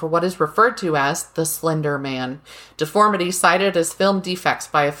vanished and for what is referred to as the Slender Man. Deformity cited as film defects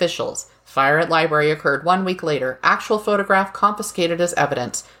by officials. Fire at library occurred 1 week later. Actual photograph confiscated as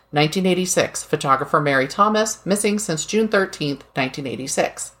evidence. 1986, photographer Mary Thomas, missing since June 13th,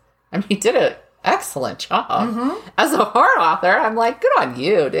 1986. I mean, he did an excellent job. As a horror author, I'm like, good on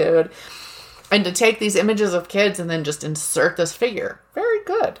you, dude. And to take these images of kids and then just insert this figure. Very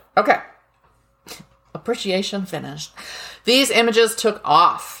good. Okay. Appreciation finished. These images took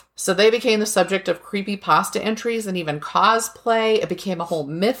off. So they became the subject of creepypasta entries and even cosplay. It became a whole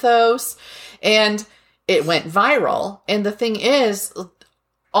mythos. And it went viral. And the thing is,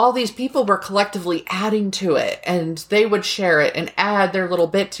 all these people were collectively adding to it, and they would share it and add their little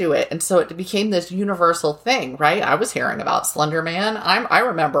bit to it. And so it became this universal thing, right? I was hearing about Slender Man. I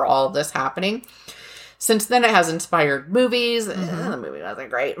remember all of this happening. Since then, it has inspired movies. The movie wasn't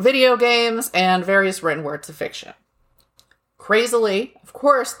great. Video games and various written works of fiction. Crazily, of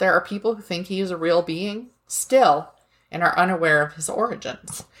course, there are people who think he is a real being still and are unaware of his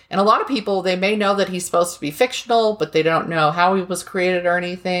origins. And a lot of people, they may know that he's supposed to be fictional, but they don't know how he was created or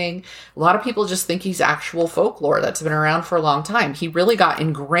anything. A lot of people just think he's actual folklore that's been around for a long time. He really got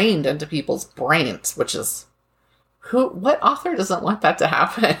ingrained into people's brains, which is... what author doesn't want that to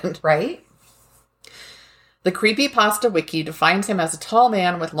happen? Right? The Creepypasta Wiki defines him as a tall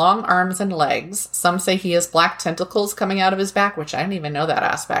man with long arms and legs. Some say he has black tentacles coming out of his back, which I didn't even know that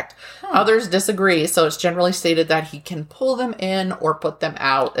aspect. Others disagree, so it's generally stated that he can pull them in or put them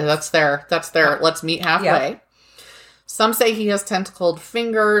out. That's their let's meet halfway. Yep. Some say he has tentacled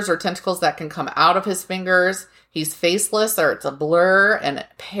fingers or tentacles that can come out of his fingers. He's faceless or it's a blur and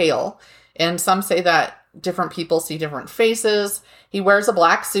pale. And some say that different people see different faces. He wears a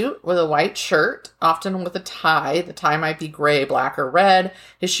black suit with a white shirt, often with a tie. The tie might be gray, black, or red.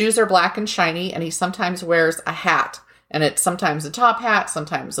 His shoes are black and shiny, and he sometimes wears a hat. And it's sometimes a top hat,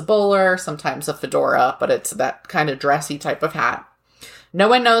 sometimes a bowler, sometimes a fedora, but it's that kind of dressy type of hat. No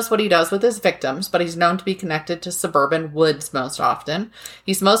one knows what he does with his victims, but he's known to be connected to suburban woods most often.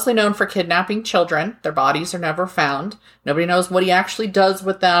 He's mostly known for kidnapping children. Their bodies are never found. Nobody knows what he actually does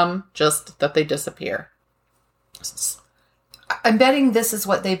with them, just that they disappear. I'm betting this is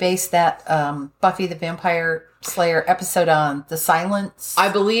what they based that Buffy the Vampire Slayer episode on, The Silence. I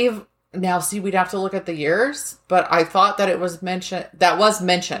believe Now, see, we'd have to look at the years, but I thought that it was mentioned,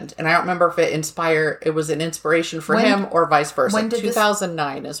 and I don't remember if it was an inspiration for him or vice versa. When did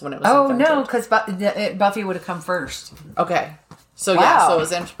 2009 is when it was Oh, invented. no, because Buffy would have come first. Okay. So, Wow. yeah, so it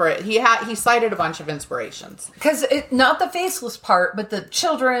was inspiration. He cited a bunch of inspirations. Because not the faceless part, but the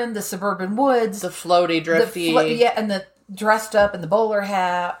children, the suburban woods. The floaty, drifty. And the dressed up in the bowler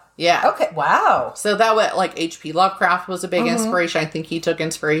hat. Yeah. Okay, wow. So that went, like, H.P. Lovecraft was a big inspiration. I think he took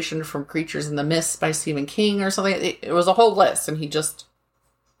inspiration from Creatures in the Mist by Stephen King or something. It was a whole list, and he just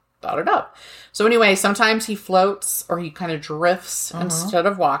thought it up. So anyway, sometimes he floats or he kind of drifts instead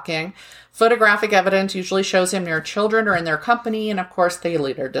of walking. Photographic evidence usually shows him near children or in their company, and of course they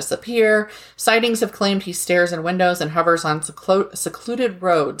later disappear. Sightings have claimed he stares in windows and hovers on secluded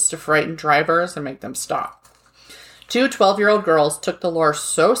roads to frighten drivers and make them stop. 2 12-year-old girls took the lore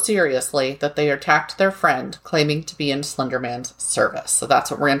so seriously that they attacked their friend, claiming to be in Slenderman's service. So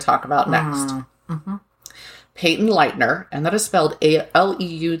that's what we're going to talk about next. Peyton Leutner, and that is spelled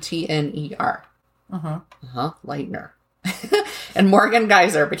Leutner. Leutner. And Morgan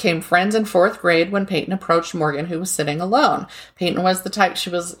Geyser became friends in 4th grade when Peyton approached Morgan, who was sitting alone. Peyton was the type, she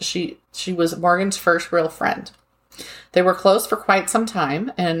was Morgan's first real friend. They were close for quite some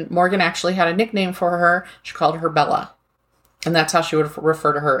time, and Morgan actually had a nickname for her. She called her Bella. And that's how she would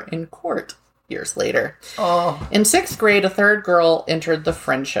refer to her in court years later. Oh. In 6th grade, a 3rd girl entered the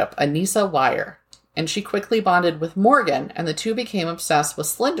friendship, Anissa Wire. And she quickly bonded with Morgan, and the two became obsessed with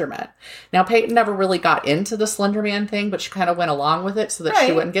Slenderman. Now, Peyton never really got into the Slenderman thing, but she kind of went along with it so that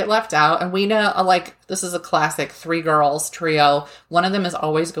she wouldn't get left out. And we know, this is a classic 3 girls trio. One of them is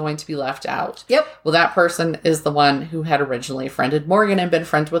always going to be left out. Yep. Well, that person is the one who had originally friended Morgan and been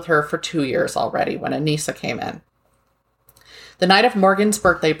friends with her for 2 years already when Anissa came in. The night of Morgan's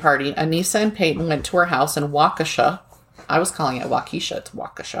birthday party, Anissa and Peyton went to her house in Waukesha. I was calling it Waukesha. It's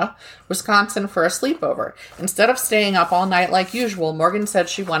Waukesha, Wisconsin, for a sleepover. Instead of staying up all night like usual, Morgan said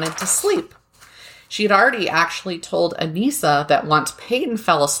she wanted to sleep. She had already actually told Anissa that once Peyton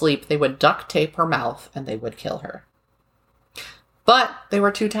fell asleep, they would duct tape her mouth and they would kill her. But they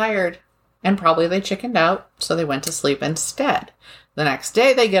were too tired, and probably they chickened out, so they went to sleep instead. The next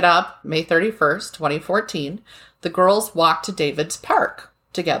day they get up, May 31st, 2014. The girls walked to David's Park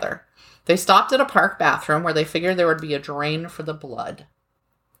together. They stopped at a park bathroom where they figured there would be a drain for the blood.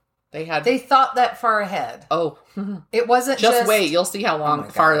 They thought that far ahead. Oh. It wasn't just wait. You'll see how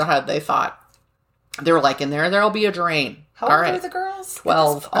far ahead they thought. They were like, in there'll be a drain. How old were the girls?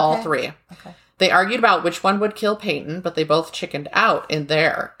 12, all 3. Okay. They argued about which one would kill Peyton, but they both chickened out in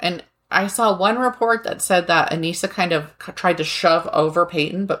there. And I saw one report that said that Anissa kind of tried to shove over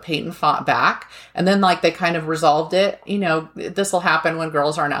Peyton, but Peyton fought back. And then, they kind of resolved it. You know, this will happen when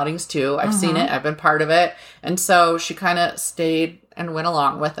girls are in outings, too. I've seen it. I've been part of it. And so she kind of stayed and went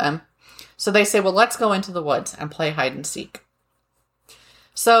along with them. So they say, well, let's go into the woods and play hide and seek.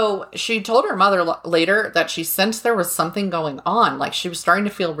 So she told her mother later that she sensed there was something going on. Like, she was starting to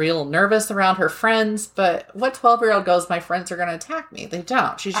feel real nervous around her friends. But what 12-year-old goes, my friends are going to attack me? They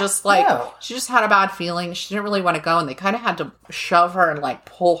don't. She's just she just had a bad feeling. She didn't really want to go. And they kind of had to shove her and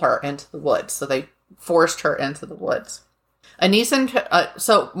pull her into the woods. So they forced her into the woods.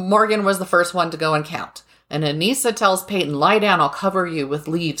 So Morgan was the first one to go and count. And Anissa tells Peyton, lie down, I'll cover you with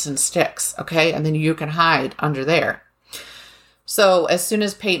leaves and sticks. Okay. And then you can hide under there. So as soon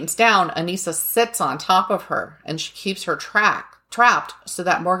as Peyton's down, Anissa sits on top of her and she keeps her trapped so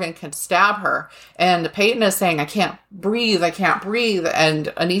that Morgan can stab her. And Peyton is saying, I can't breathe. And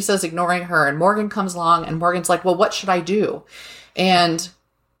Anissa's ignoring her. And Morgan comes along and Morgan's like, well, what should I do? And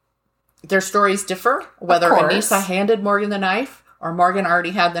their stories differ, whether Anissa handed Morgan the knife or Morgan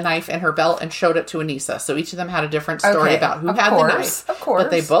already had the knife in her belt and showed it to Anissa. So each of them had a different story about who had the knife. Of course. But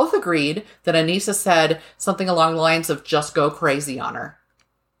they both agreed that Anissa said something along the lines of just go crazy on her.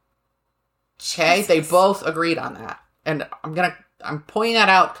 Okay? Jesus. They both agreed on that. And I'm pointing that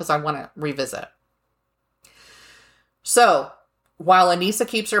out because I want to revisit. So, while Anissa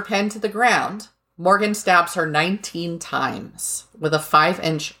keeps her pen to the ground, Morgan stabs her 19 times with a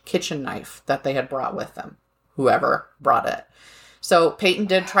 5-inch kitchen knife that they had brought with them. Whoever brought it. So Peyton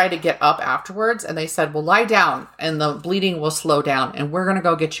did try to get up afterwards, and they said, well, lie down, and the bleeding will slow down, and we're going to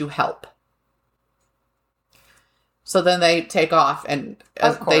go get you help. So then they take off, and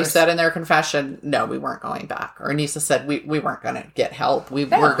as they said in their confession, no, we weren't going back. Or Anissa said, we weren't going to get help. We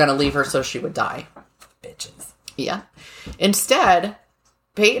were going to leave her so she would die. Bitches. Yeah. Instead,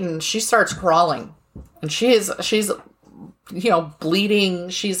 Peyton, she starts crawling, and she's bleeding.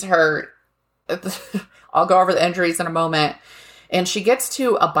 She's hurt. I'll go over the injuries in a moment. And she gets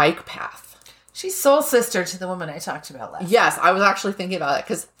to a bike path. She's soul sister to the woman I talked about last. Yes, I was actually thinking about it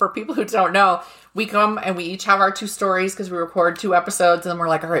because for people who don't know, we come and we each have our 2 stories because we record 2 episodes and then we're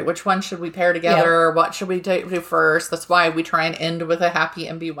like, all right, which one should we pair together? Yeah. What should we do first? That's why we try and end with a happy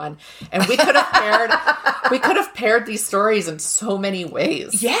MB one. And we could have paired these stories in so many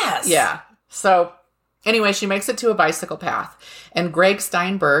ways. Yes. Yeah. So anyway, she makes it to a bicycle path and Greg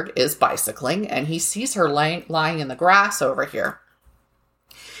Steinberg is bicycling and he sees her lying in the grass over here.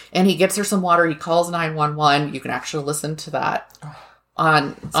 And he gets her some water. He calls 911. You can actually listen to that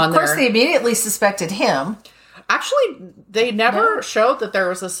on of course, they immediately suspected him. Actually, they never showed that there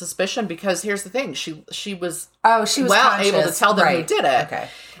was a suspicion because here's the thing: she was able to tell them who did it. Okay,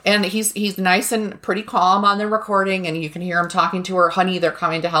 and he's nice and pretty calm on the recording, and you can hear him talking to her, "Honey, they're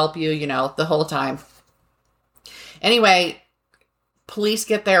coming to help you," the whole time. Anyway, police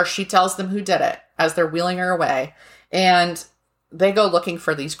get there. She tells them who did it as they're wheeling her away, and they go looking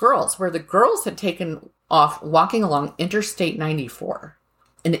for these girls, where the girls had taken off walking along Interstate 94.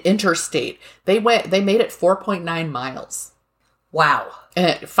 An interstate. They made it 4.9 miles. Wow.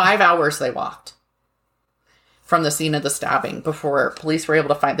 And 5 hours they walked from the scene of the stabbing before police were able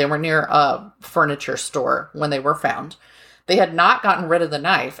to find. They were near a furniture store when they were found. They had not gotten rid of the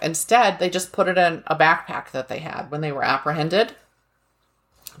knife. Instead, they just put it in a backpack that they had when they were apprehended.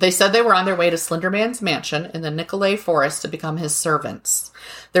 They said they were on their way to Slenderman's mansion in the Nicolay Forest to become his servants.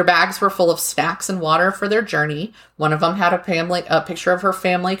 Their bags were full of snacks and water for their journey. One of them had a picture of her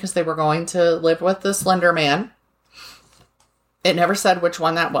family because they were going to live with the Slenderman. It never said which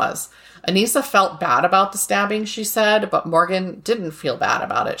one that was. Anissa felt bad about the stabbing, she said, but Morgan didn't feel bad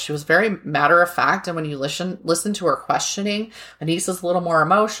about it. She was very matter of fact, and when you listen to her questioning, Anissa's a little more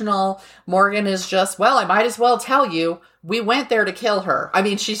emotional. Morgan is just, well, I might as well tell you, we went there to kill her. I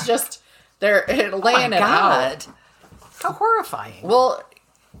mean, she's just there laying it out. How horrifying. Well,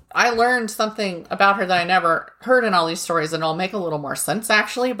 I learned something about her that I never heard in all these stories, and it'll make a little more sense,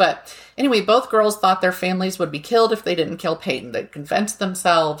 actually. But anyway, both girls thought their families would be killed if they didn't kill Peyton. They convinced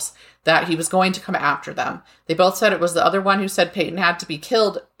themselves that he was going to come after them. They both said it was the other one who said Peyton had to be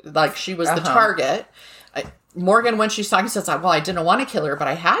killed, like she was the target. Morgan, when she's talking, says, well, I didn't want to kill her, but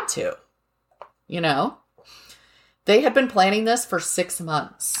I had to. They had been planning this for 6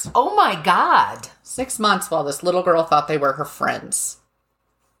 months. Oh, my God. 6 months while this little girl thought they were her friends.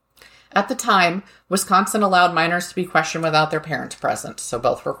 At the time, Wisconsin allowed minors to be questioned without their parents present, so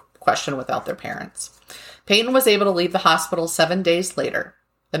both were questioned without their parents. Peyton was able to leave the hospital 7 days later.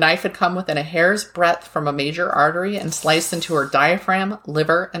 The knife had come within a hair's breadth from a major artery and sliced into her diaphragm,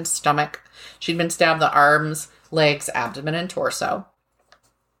 liver, and stomach. She'd been stabbed the arms, legs, abdomen, and torso.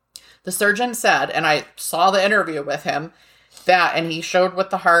 The surgeon said, and I saw the interview with him, and he showed with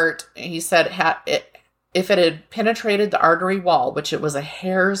the heart, he said if it had penetrated the artery wall, which it was a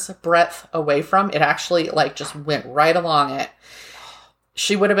hair's breadth away from, it actually just went right along it.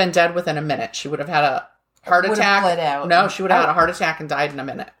 She would have been dead within a minute. She would have had a heart attack. Bled out. No, she would have had a heart attack and died in a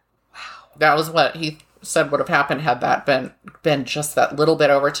minute. Wow. That was what he said would have happened had that been just that little bit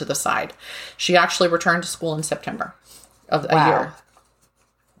over to the side. She actually returned to school in September of a year.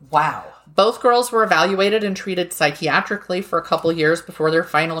 Wow. Both girls were evaluated and treated psychiatrically for a couple years before their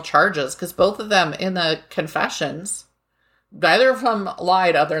final charges, because both of them in the confessions, neither of them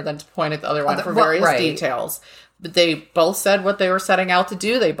lied other than to point at the other one for various details. But they both said what they were setting out to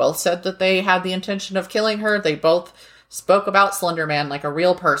do. They both said that they had the intention of killing her. They both spoke about Slenderman like a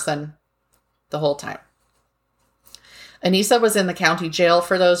real person the whole time. Anissa was in the county jail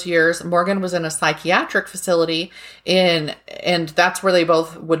for those years. Morgan was in a psychiatric facility and that's where they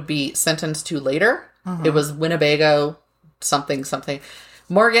both would be sentenced to later. Mm-hmm. It was Winnebago something.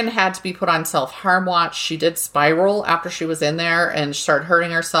 Morgan had to be put on self-harm watch. She did spiral after she was in there and started hurting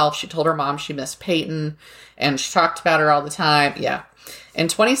herself. She told her mom she missed Peyton and she talked about her all the time. Yeah. In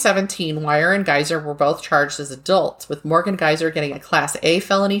 2017, Wire and Geyser were both charged as adults, with Morgan Geyser getting a Class A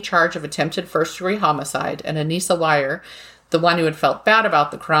felony charge of attempted first-degree homicide, and Anissa Wire, the one who had felt bad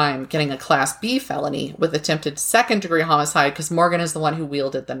about the crime, getting a Class B felony with attempted second-degree homicide because Morgan is the one who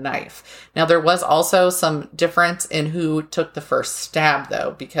wielded the knife. Now, there was also some difference in who took the first stab,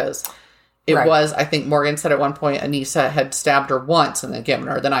 though, because it was, I think Morgan said at one point, Anissa had stabbed her once and then given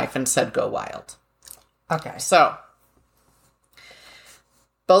her the knife and said, go wild. Okay. So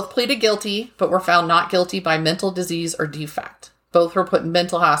both pleaded guilty, but were found not guilty by mental disease or defect. Both were put in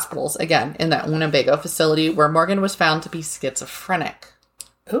mental hospitals, again, in that Winnebago facility where Morgan was found to be schizophrenic.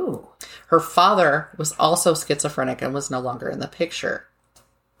 Ooh. Her father was also schizophrenic and was no longer in the picture.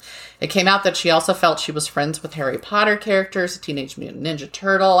 It came out that she also felt she was friends with Harry Potter characters, Teenage Mutant Ninja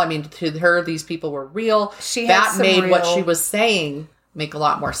Turtle. I mean, to her, these people were real. That made what she was saying make a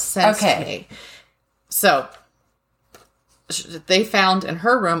lot more sense to me. So they found in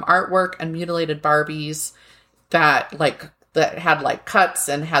her room artwork and mutilated Barbies that had like cuts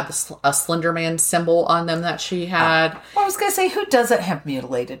and had a Slender Man symbol on them that she had. Well, I was going to say, who doesn't have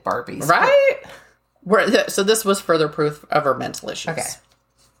mutilated Barbies? Right? So this was further proof of her mental issues. Okay.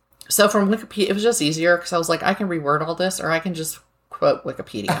 So from Wikipedia, it was just easier because I was like, I can reword all this or I can just quote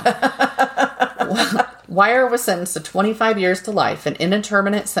Wikipedia. Wire was sentenced to 25 years to life, an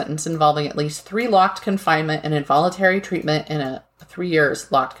indeterminate sentence involving at least 3 locked confinement and involuntary treatment in a 3 years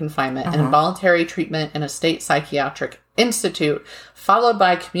locked confinement and involuntary treatment in a state psychiatric institute, followed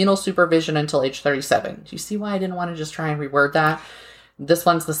by communal supervision until age 37. Do you see why I didn't want to just try and reword that? This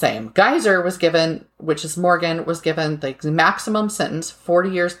one's the same. Geyser was given, which is Morgan, was given the maximum sentence, 40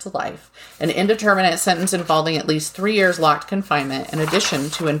 years to life, an indeterminate sentence involving at least 3 years locked confinement, in addition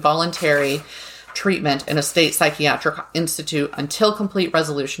to involuntary treatment in a state psychiatric institute until complete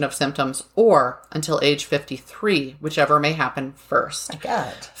resolution of symptoms or until age 53, whichever may happen first. My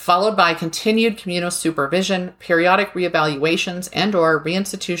God. Followed by continued communal supervision, periodic reevaluations, and or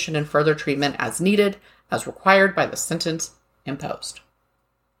reinstitution and further treatment as needed, as required by the sentence imposed.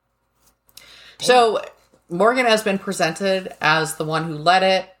 Damn. So Morgan has been presented as the one who led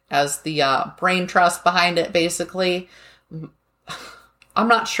it, as the brain trust behind it, basically. I'm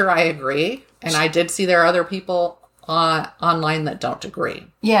not sure I agree. And I did see there are other people online that don't agree.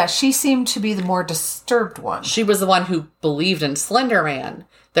 Yeah, she seemed to be the more disturbed one. She was the one who believed in Slender Man.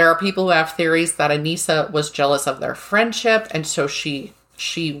 There are people who have theories that Anissa was jealous of their friendship, and so she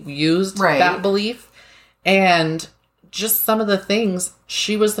used that belief. And just some of the things,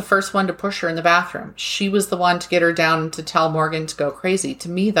 she was the first one to push her in the bathroom. She was the one to get her down to tell Morgan to go crazy. To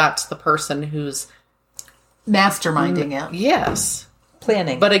me, that's the person who's masterminding it. Yes.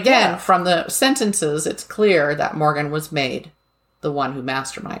 Planning. But again, from the sentences, it's clear that Morgan was made the one who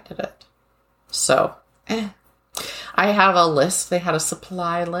masterminded it. So, I have a list. They had a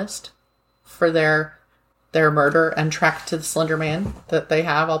supply list for their murder and Trek to the Slender Man that they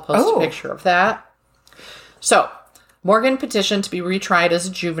have. I'll post a picture of that. So, Morgan petitioned to be retried as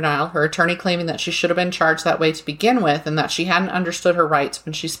a juvenile, her attorney claiming that she should have been charged that way to begin with and that she hadn't understood her rights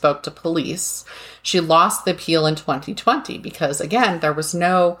when she spoke to police. She lost the appeal in 2020 because, again, there was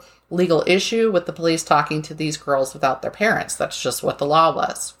no legal issue with the police talking to these girls without their parents. That's just what the law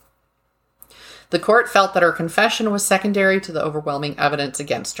was. The court felt that her confession was secondary to the overwhelming evidence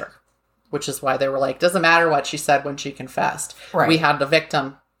against her, which is why they were like, doesn't matter what she said when she confessed. Right. We had the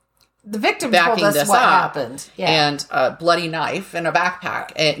victim told us what happened. Yeah. And a bloody knife and a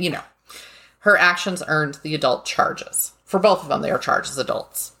backpack. And, her actions earned the adult charges. For both of them, they are charged as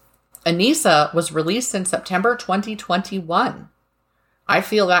adults. Anissa was released in September 2021. I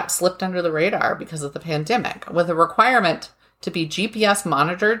feel that slipped under the radar because of the pandemic, with a requirement to be GPS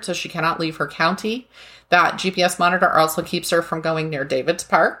monitored so she cannot leave her county. That GPS monitor also keeps her from going near David's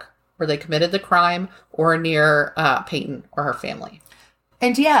Park, where they committed the crime, or near Peyton or her family.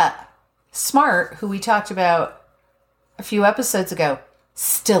 And yeah, Smart, who we talked about a few episodes ago,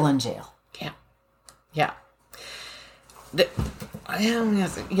 still in jail. Yeah.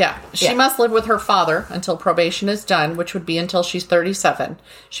 She must live with her father until probation is done, which would be until she's 37.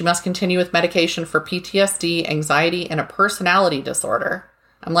 She must continue with medication for PTSD, anxiety, and a personality disorder.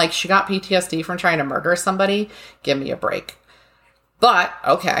 I'm like, she got PTSD from trying to murder somebody? Give me a break. But,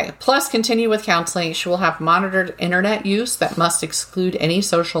 okay, plus continue with counseling. She will have monitored internet use that must exclude any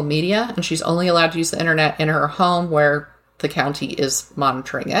social media, and she's only allowed to use the internet in her home where the county is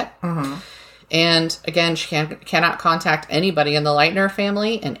monitoring it. Mm-hmm. And, again, she cannot contact anybody in the Leitner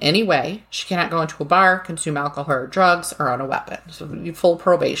family in any way. She cannot go into a bar, consume alcohol or drugs, or own a weapon. So, full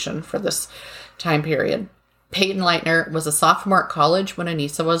probation for this time period. Peyton Leitner was a sophomore at college when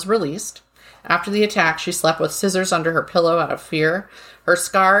Anissa was released. After the attack, she slept with scissors under her pillow out of fear. Her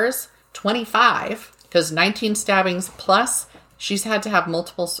scars, 25, because 19 stabbings plus, she's had to have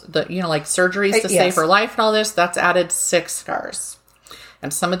multiple, surgeries to save her life and all this. That's added 6 scars.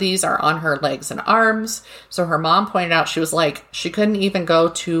 And some of these are on her legs and arms. So her mom pointed out, she was like, she couldn't even go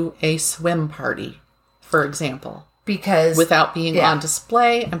to a swim party, for example. Because without being on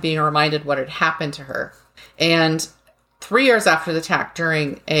display and being reminded what had happened to her. And 3 years after the attack,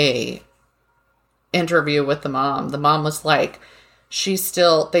 during a interview with the mom was like, they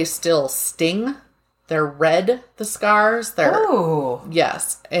still sting. They're red, the scars.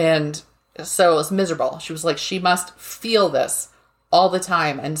 Yes. And so it was miserable. She was like, she must feel this all the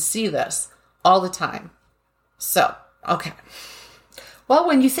time and see this all the time. So, okay. Well,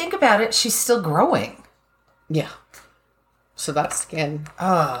 when you think about it, she's still growing. Yeah. So that skin.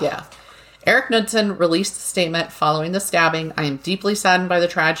 Yeah. Eric Knudsen released a statement following the stabbing. I am deeply saddened by the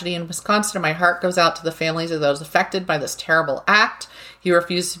tragedy in Wisconsin, and my heart goes out to the families of those affected by this terrible act. He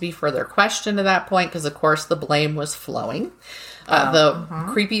refused to be further questioned at that point because, of course, the blame was flowing. The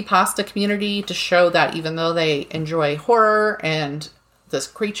creepypasta community, to show that even though they enjoy horror and this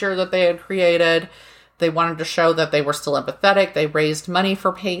creature that they had created, they wanted to show that they were still empathetic. They raised money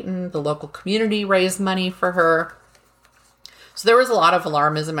for Peyton. The local community raised money for her. So there was a lot of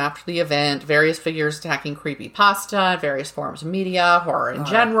alarmism after the event, various figures attacking creepypasta, various forms of media, horror in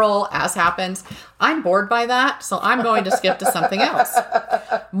general, as happens. I'm bored by that, so I'm going to skip to something else.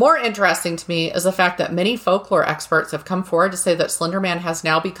 More interesting to me is the fact that many folklore experts have come forward to say that Slender Man has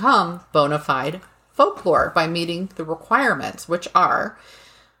now become bona fide folklore by meeting the requirements, which are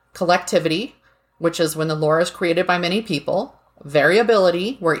collectivity, which is when the lore is created by many people,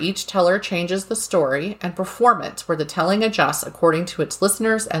 variability, where each teller changes the story, and performance, where the telling adjusts according to its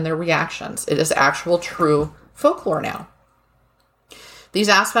listeners and their reactions. It is actual true folklore now. These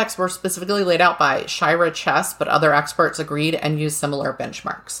aspects were specifically laid out by Shira Chess, but other experts agreed and used similar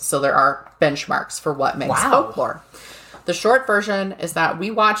benchmarks. So there are benchmarks for what makes folklore. The short version is that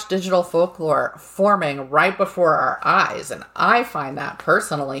we watch digital folklore forming right before our eyes. And I find that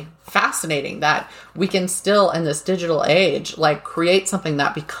personally fascinating that we can still, in this digital age, like create something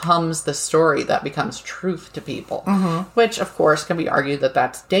that becomes the story, that becomes truth to people. Which, of course, can be argued that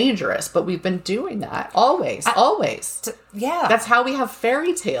that's dangerous. But we've been doing that always. Yeah. That's how we have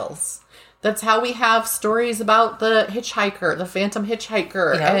fairy tales. That's how we have stories about the hitchhiker, the phantom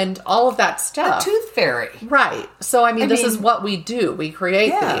hitchhiker, and all of that stuff. The tooth fairy. Right. So, I mean, this is what we do. We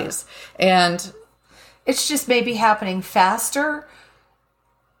create these. And it's just maybe happening faster,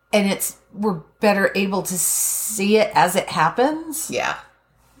 and we're better able to see it as it happens. Yeah.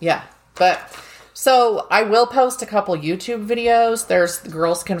 Yeah. But, so I will post a couple YouTube videos. There's the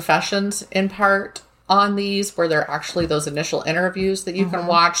Girls' Confessions in part on these, where they're actually those initial interviews that you can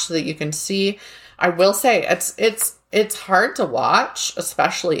watch so that you can see. I will say it's hard to watch,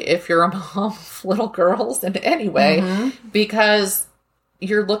 especially if you're a mom of little girls in any way, because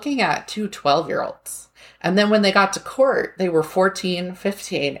you're looking at two 12-year-olds. And then when they got to court, they were 14,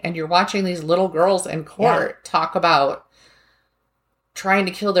 15, and you're watching these little girls in court talk about trying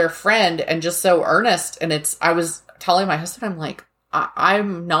to kill their friend and just so earnest. And I was telling my husband, I'm like,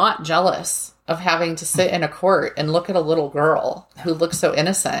 I'm not jealous of having to sit in a court and look at a little girl who looks so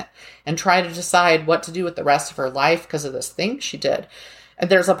innocent and try to decide what to do with the rest of her life because of this thing she did. And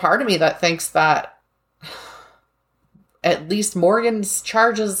there's a part of me that thinks that at least Morgan's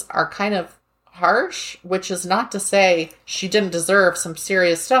charges are kind of harsh, which is not to say she didn't deserve some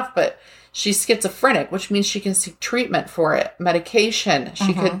serious stuff, but she's schizophrenic, which means she can seek treatment for it, medication.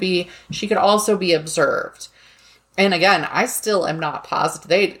 She could also be observed. And again, I still am not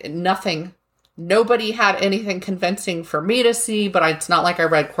positive. Nobody had anything convincing for me to see, but it's not like I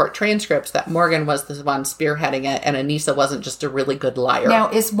read court transcripts that Morgan was the one spearheading it and Anissa wasn't just a really good liar. Now,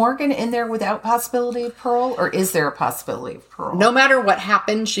 is Morgan in there without possibility of parole, or is there a possibility of parole? No matter what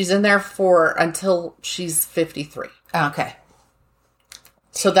happened, she's in there until she's 53. Okay.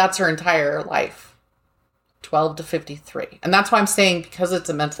 So that's her entire life. 12 to 53. And that's why I'm saying, because it's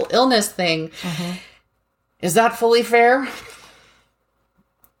a mental illness thing, is that fully fair?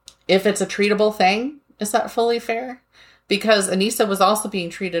 If it's a treatable thing, is that fully fair? Because Anissa was also being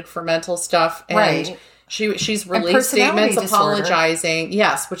treated for mental stuff, and she's released statements apologizing.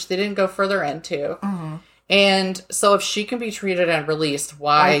 Yes, which they didn't go further into. And so if she can be treated and released,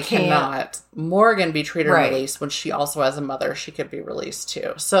 why cannot Morgan be treated and released when she also has a mother? She could be released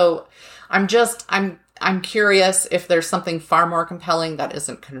too. So I'm curious if there's something far more compelling that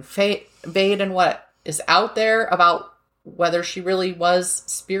isn't conveyed in what is out there about whether she really was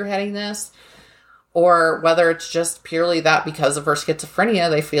spearheading this, or whether it's just purely that because of her schizophrenia,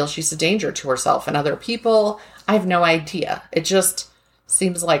 they feel she's a danger to herself and other people. I have no idea. It just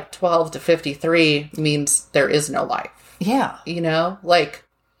seems like 12 to 53 means there is no life. Yeah. You know, like,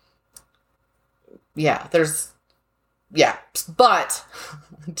 but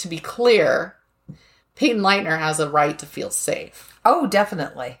to be clear, Peyton Leitner has a right to feel safe. Oh,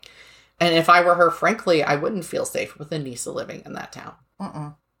 definitely. And if I were her, frankly, I wouldn't feel safe with Anissa living in that town.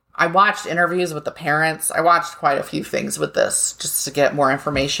 I watched interviews with the parents. I watched quite a few things with this just to get more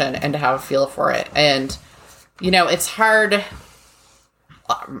information and to have a feel for it. And, you know, it's hard.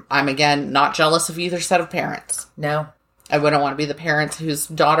 I'm, again, not jealous of either set of parents. No. I wouldn't want to be the parent whose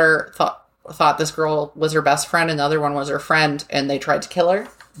daughter thought this girl was her best friend and the other one was her friend, and they tried to kill her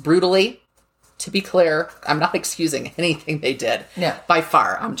brutally. To be clear, I'm not excusing anything they did. No. By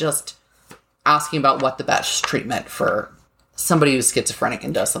far. I'm just asking about what the best treatment for somebody who's schizophrenic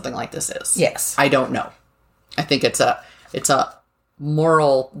and does something like this is. Yes. I don't know. I think it's a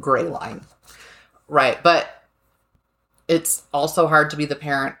moral gray line. Right. But it's also hard to be the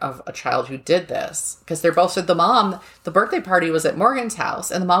parent of a child who did this, because they're both said the birthday party was at Morgan's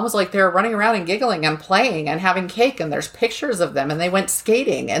house, and the mom was like, they were running around and giggling and playing and having cake, and there's pictures of them, and they went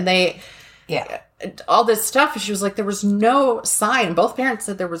skating, and all this stuff. And she was like, there was no sign. Both parents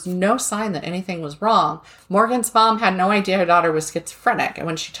said there was no sign that anything was wrong. Morgan's mom had no idea her daughter was schizophrenic. And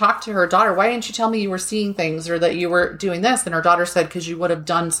when she talked to her daughter, why didn't you tell me you were seeing things or that you were doing this? And her daughter said, because you would have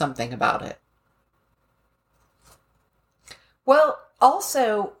done something about it. Well,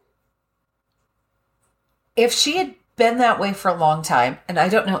 also, if she had been that way for a long time, and I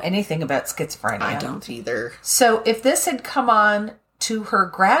don't know anything about schizophrenia. I don't either. So if this had come on to her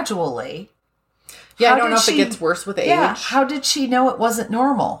gradually... Yeah, I don't know if it gets worse with age. Yeah, how did she know it wasn't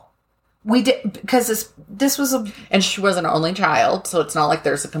normal? We did, because this was a... And she was an only child, so it's not like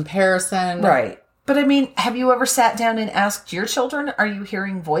there's a comparison. Right. But I mean, have you ever sat down and asked your children, are you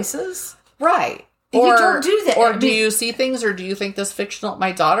hearing voices? Right. You don't do that. Or do you see things, or do you think this fictional...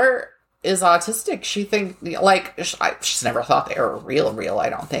 My daughter is autistic. She she's never thought they were real, I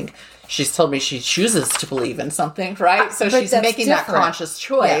don't think. She's told me she chooses to believe in something, right? So she's making that conscious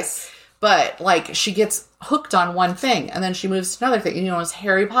choice. Yes. But, like, she gets hooked on one thing, and then she moves to another thing. You know, it was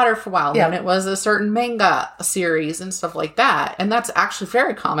Harry Potter for a while, and it was a certain manga series and stuff like that. And that's actually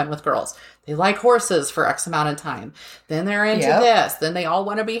very common with girls. They like horses for X amount of time. Then they're into this. Then they all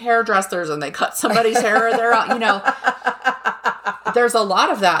want to be hairdressers, and they cut somebody's hair. Or they're, you know, there's a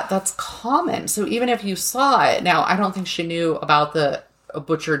lot of that that's common. So even if you saw it, now, I don't think she knew about the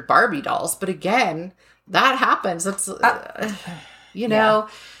butchered Barbie dolls. But again, that happens. It's, you know...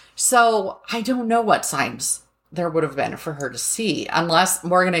 Yeah. So I don't know what signs there would have been for her to see, unless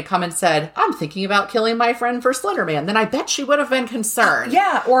Morgan had come and said, I'm thinking about killing my friend for Slenderman. Then I bet she would have been concerned.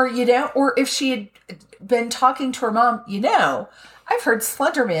 Yeah. Or, you know, or if she had been talking to her mom, you know, I've heard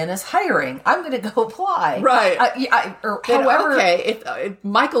Slenderman is hiring. I'm going to go apply. Right. However. Okay. If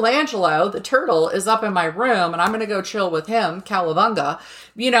Michelangelo, the turtle, is up in my room and I'm going to go chill with him, Cowabunga,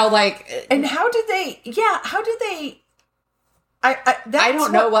 you know, like. And how did they, I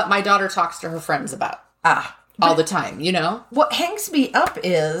don't know what my daughter talks to her friends about all the time, you know? What hangs me up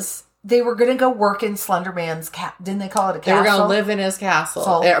is they were going to go work in Slenderman's didn't they call it a castle? They were going to live in his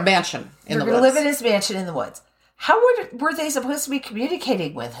castle, or mansion in the woods. They were going to live in his mansion in the woods. How were they supposed to be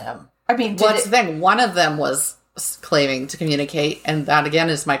communicating with him? I mean, what's the thing? One of them was claiming to communicate, and that again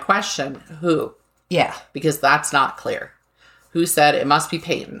is my question. Who? Yeah. Because that's not clear. Who said it must be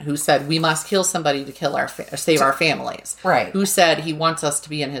Peyton? Who said we must kill somebody to kill save our families? Right. Who said he wants us to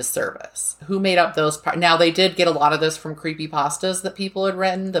be in his service? Who made up those? Now they did get a lot of this from creepypastas that people had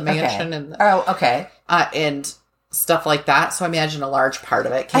written, the mansion and and stuff like that. So I imagine a large part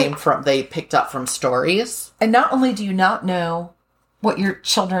of it came from they picked up from stories. And not only do you not know what your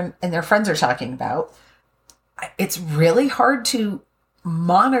children and their friends are talking about, it's really hard to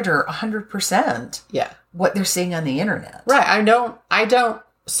monitor 100%. Yeah. What they're seeing on the internet. Right. I don't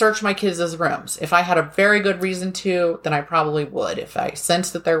search my kids' rooms. If I had a very good reason to, then I probably would. If I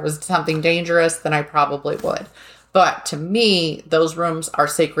sensed that there was something dangerous, then I probably would. But to me, those rooms are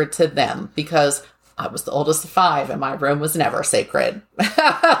sacred to them because I was the oldest of 5 and my room was never sacred.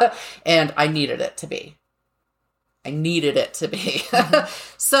 And I needed it to be. Mm-hmm.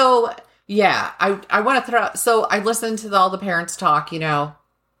 So, yeah, I want to throw... So I listened to all the parents talk, you know,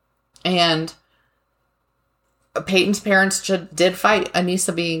 and... Peyton's parents did fight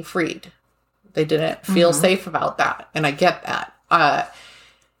Anissa being freed. They didn't feel safe about that. And I get that.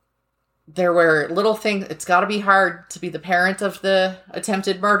 There were little things. It's got to be hard to be the parent of the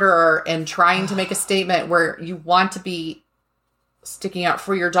attempted murderer and trying to make a statement where you want to be sticking out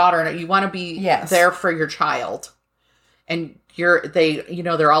for your daughter and you want to be there for your child. And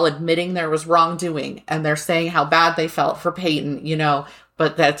they're all admitting there was wrongdoing and they're saying how bad they felt for Peyton, you know,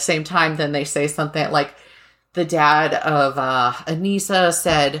 but at the same time, then they say something like, the dad of Anissa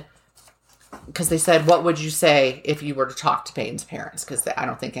said, because they said, what would you say if you were to talk to Peyton's parents? Because I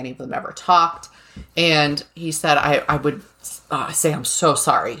don't think any of them ever talked. And he said, I would say, I'm so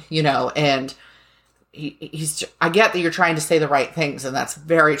sorry, you know, and I get that you're trying to say the right things, and that's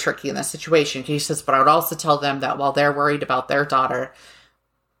very tricky in this situation. He says, but I would also tell them that while they're worried about their daughter,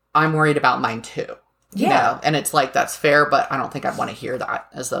 I'm worried about mine too. Yeah. You know? And it's like, that's fair, but I don't think I'd want to hear that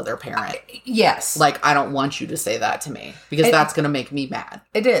as though they're parent. Yes. Like, I don't want you to say that to me because that's going to make me mad.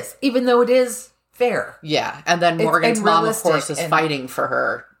 It is, even though it is fair. Yeah. And then Morgan's mom, of course, is fighting for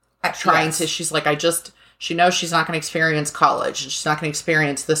her, trying to, she's like, she knows she's not going to experience college and she's not going to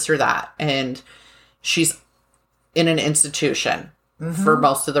experience this or that. And she's in an institution for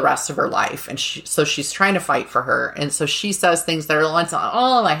most of the rest of her life. And so she's trying to fight for her. And so she says things that are once,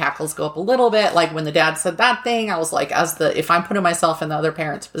 oh, my hackles go up a little bit. Like when the dad said that thing, I was like, if I'm putting myself in the other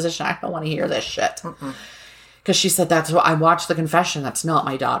parent's position, I don't want to hear this shit. Because she said, that's what I watched the confession. That's not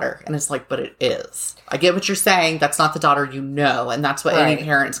my daughter. And it's like, but it is. I get what you're saying. That's not the daughter you know. And that's what any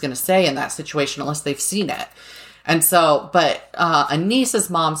parent's going to say in that situation unless they've seen it. And so, but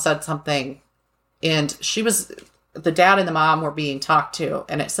Anissa's mom said something, and the dad and the mom were being talked to,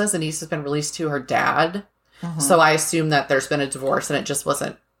 and it says Anissa's been released to her dad. So I assume that there's been a divorce and it just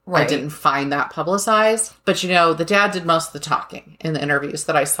wasn't, I didn't find that publicized. But the dad did most of the talking in the interviews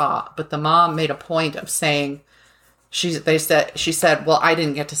that I saw, but the mom made a point of saying, she said, well, I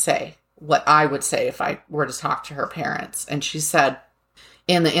didn't get to say what I would say if I were to talk to her parents. And she said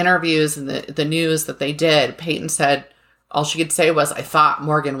in the interviews and the news that they did, Peyton said, all she could say was, I thought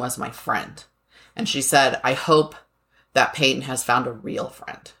Morgan was my friend. And she said, I hope that Peyton has found a real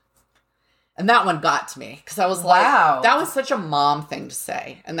friend. And that one got to me because I was like, that was such a mom thing to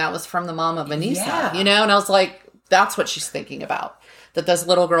say. And that was from the mom of Anissa, And I was like, that's what she's thinking about, that this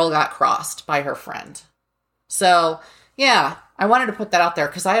little girl got crossed by her friend. So, yeah, I wanted to put that out there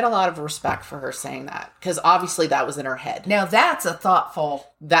because I had a lot of respect for her saying that because obviously that was in her head. Now that's a thoughtful.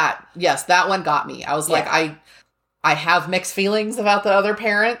 That one got me. I was like, I have mixed feelings about the other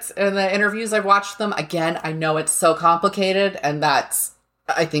parents in the interviews I've watched them. Again, I know it's so complicated and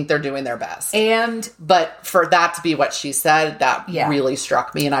I think they're doing their best. But for that to be what she said, that really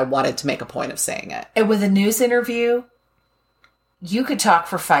struck me and I wanted to make a point of saying it. And with a news interview, you could talk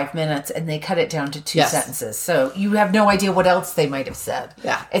for 5 minutes and they cut it down to 2 sentences. So you have no idea what else they might have said.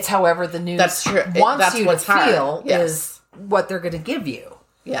 Yeah. It's however the news wants you to feel is what they're going to give you.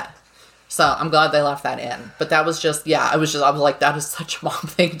 Yeah. So I'm glad they left that in. But that was just, I was like, that is such a mom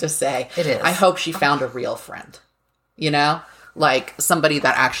thing to say. It is. I hope she found a real friend, like somebody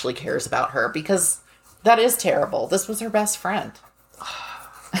that actually cares about her because that is terrible. This was her best friend.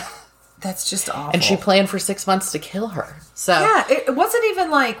 That's just awful. And she planned for 6 months to kill her. So yeah, it wasn't even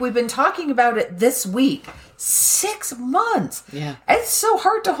like we've been talking about it this week. 6 months. Yeah. It's so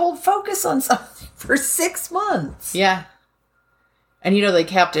hard to hold focus on something for 6 months. Yeah. And they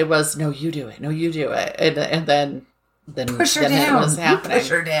kept, it was, no, you do it. No, you do it. And then push her down. It was happening. You push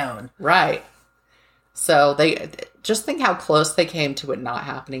her down. Right. So they just think how close they came to it not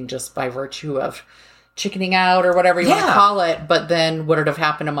happening just by virtue of chickening out or whatever you want to call it. But then would it have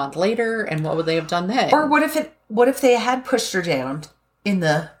happened a month later? And what would they have done then? Or what if they had pushed her down in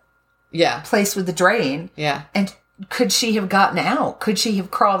the place with the drain? Yeah. And could she have gotten out? Could she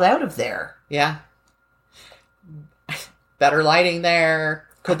have crawled out of there? Yeah. Better lighting there.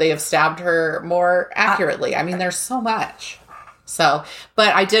 Could they have stabbed her more accurately? I mean, there's so much. So,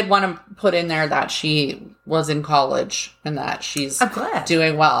 but I did want to put in there that she was in college and that she's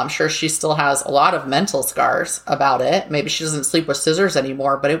doing well. I'm sure she still has a lot of mental scars about it. Maybe she doesn't sleep with scissors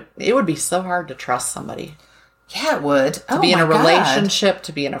anymore, but it would be so hard to trust somebody. Yeah, it would. To be in a relationship,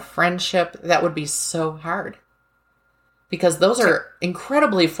 to be in a friendship, that would be so hard. Because those are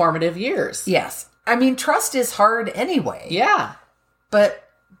incredibly formative years. Yes. I mean, trust is hard anyway. Yeah. But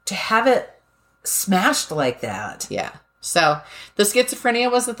to have it smashed like that. Yeah. So the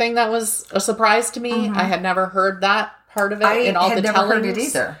schizophrenia was the thing that was a surprise to me. Mm-hmm. I had never heard that part of it in all the tellings. I had never heard it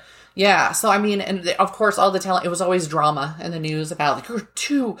either. Yeah. So, I mean, and of course, all the telling, it was always drama in the news about like,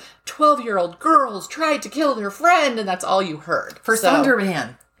 2 12-year-old girls tried to kill their friend, and that's all you heard. For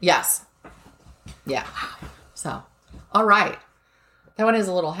Sunderman. Yes. Yeah. So, all right. That one is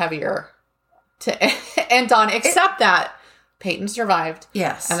a little heavier to end on, except that Peyton survived.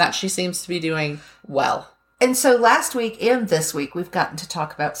 Yes. And that she seems to be doing well. And so last week and this week, we've gotten to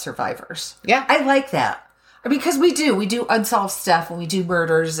talk about survivors. Yeah. I like that. Because we do unsolved stuff and we do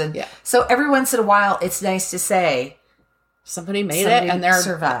murders. And so every once in a while, it's nice to say somebody made it and they're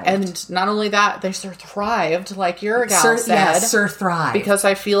survived. And not only that, they thrived, like your gal said. Yeah, Sir Thrive. Because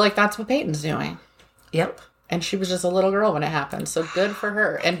I feel like that's what Peyton's doing. Yep. And she was just a little girl when it happened. So good for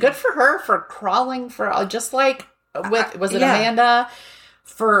her. And good for her for crawling for, just like with, was it Amanda?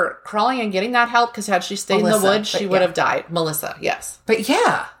 For crawling and getting that help, because had she stayed in the woods, she would have died. Melissa, yes. But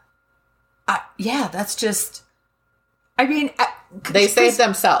that's just, I mean... they saved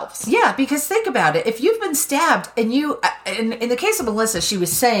themselves. Yeah, because think about it. If you've been stabbed and you... in the case of Melissa, she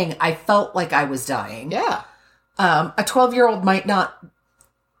was saying, I felt like I was dying. Yeah. A 12-year-old might not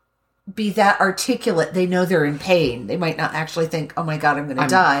be that articulate. They know they're in pain. They might not actually think, oh my God, I'm going to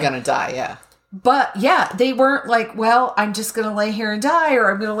die. I'm going to die, yeah. But yeah, they weren't like, well, I'm just going to lay here and die,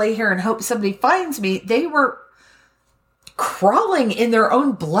 or I'm going to lay here and hope somebody finds me. They were crawling in their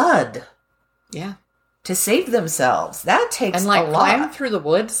own blood. Yeah. to save themselves. That takes And like a lot. climb through the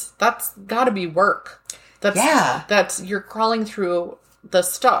woods, that's got to be work. That's you're crawling through the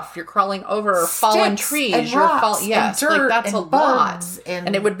stuff. You're crawling over fallen Sticks trees. and You're rocks yes, and dirt like that's and a lot, bugs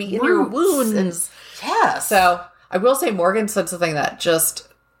and it would be in your roots wounds. Yes. So I will say, Morgan said something that just,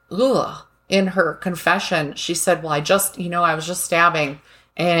 in her confession, she said, "Well, I was just stabbing,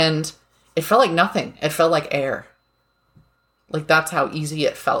 and it felt like nothing. It felt like air. Like that's how easy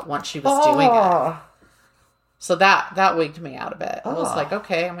it felt once she was doing it." So that wigged me out a bit. I was like,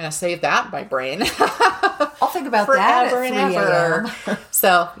 okay, I'm going to save that in my brain. I'll think about that at 3 a.m.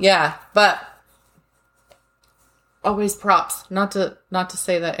 So, yeah. But always props. Not to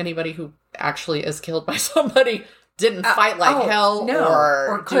say that anybody who actually is killed by somebody didn't fight like hell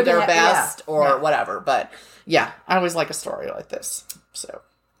or do their best or whatever. But, yeah, I always like a story like this. So,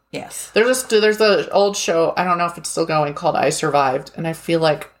 yes. There's the old show, I don't know if it's still going, called I Survived. And I feel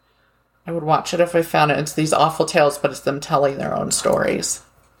like I would watch it if I found it. It's these awful tales, but it's them telling their own stories.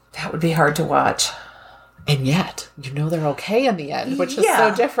 That would be hard to watch. And yet, they're okay in the end, which is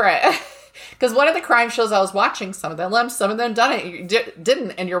so different. Because one of the crime shows I was watching, some of them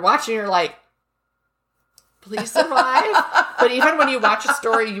didn't. And you're watching, you're like, please survive. But even when you watch a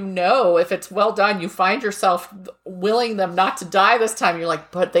story, if it's well done, you find yourself willing them not to die this time. You're like,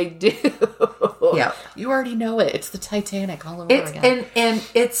 but they do. Yeah. You already know it. It's the Titanic all over again. And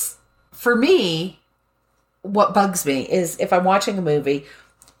it's... For me, what bugs me is if I'm watching a movie,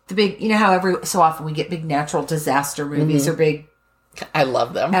 the big, how every so often we get big natural disaster movies or big, I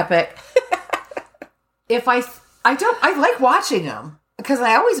love them, epic. If I like watching them because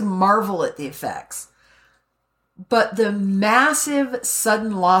I always marvel at the effects, but the massive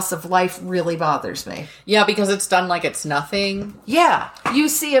sudden loss of life really bothers me. Yeah, because it's done like it's nothing. Yeah, you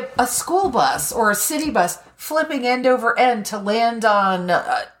see a school bus or a city bus flipping end over end to land on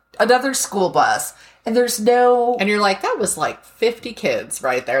another school bus, and there's no... And you're like, that was like 50 kids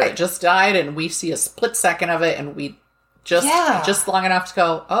right there that just died, and we see a split second of it, and we just long enough to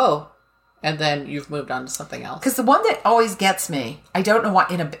go, oh, and then you've moved on to something else. Because the one that always gets me, I don't know why,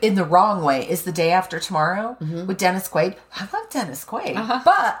 in the wrong way, is The Day After Tomorrow with Dennis Quaid. I love Dennis Quaid,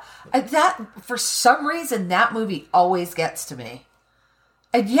 but that, for some reason, that movie always gets to me.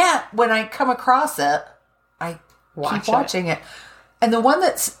 And yet, when I come across it, I keep watching it. And the one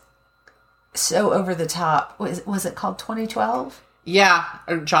that's so over the top, was it called 2012? Yeah,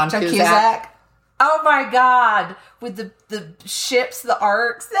 John Cusack. Oh my God. With the ships, the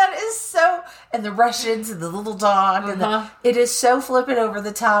arcs. That is so... And the Russians and the little dog. And it is so flippant over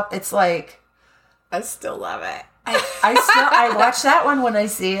the top. It's like... I still love it. I watch that one when I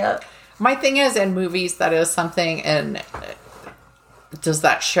see it. My thing is, in movies, that is something, and does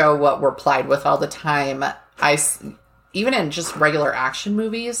that show what we're plied with all the time? Even in just regular action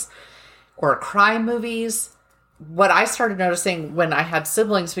movies or crime movies, what I started noticing when I had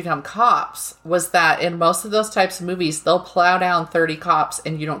siblings become cops was that in most of those types of movies, they'll plow down 30 cops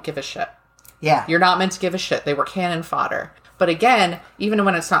and you don't give a shit. Yeah. You're not meant to give a shit. They were cannon fodder. But again, even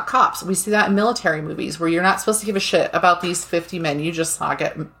when it's not cops, we see that in military movies where you're not supposed to give a shit about these 50 men you just saw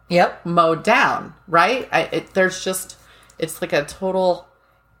get mowed down, right? It's like a total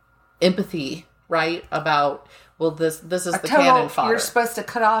empathy, right? About... Well, this is the cannon fodder. You're supposed to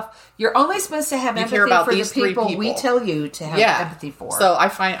cut off. You're only supposed to have empathy for the people we tell you to have empathy for. So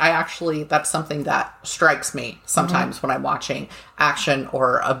that's something that strikes me sometimes when I'm watching action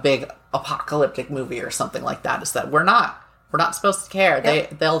or a big apocalyptic movie or something like that. Is that we're not supposed to care.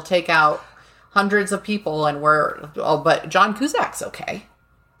 Yep. They'll take out hundreds of people, and but John Cusack's okay.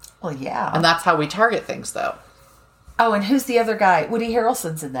 Well, yeah, and that's how we target things, though. Oh, and who's the other guy? Woody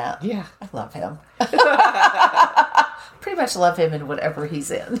Harrelson's in that. Yeah. I love him. Pretty much love him in whatever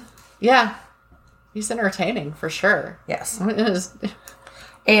he's in. Yeah. He's entertaining, for sure. Yes.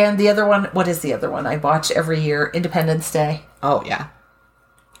 And the other one, what is the other one I watch every year? Independence Day. Oh, yeah.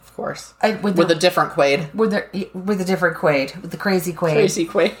 Of course. With a different Quaid. With a different Quaid. With the crazy Quaid. Crazy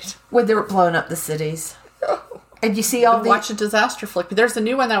Quaid. When they were blowing up the cities. And you see watch a disaster flick. There's a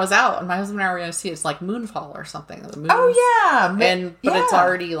new one that was out, and my husband and I were going to see it. It's like Moonfall or something. Oh, yeah. But it's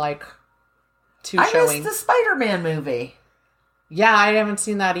already like showing. I missed the Spider-Man movie. Yeah, I haven't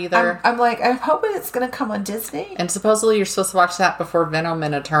seen that either. I'm hoping it's going to come on Disney. And supposedly you're supposed to watch that before Venom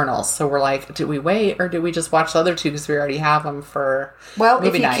and Eternals. So we're like, do we wait or do we just watch the other two because we already have them for movie night?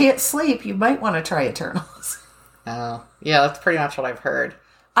 If you can't sleep, you might want to try Eternals. Oh, yeah, that's pretty much what I've heard.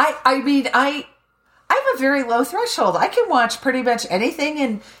 I have a very low threshold. I can watch pretty much anything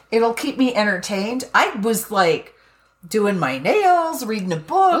and it'll keep me entertained. I was like doing my nails, reading a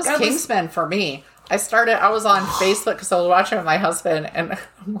book. It was Kingsman for me. I was on Facebook because I was watching with my husband, and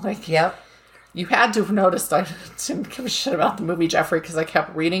I'm like, yep. You had to have noticed I didn't give a shit about the movie, Jeffrey, because I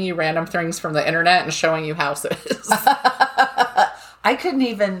kept reading you random things from the internet and showing you houses. I couldn't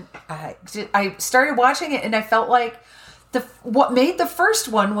even... I started watching it and I felt like what made the first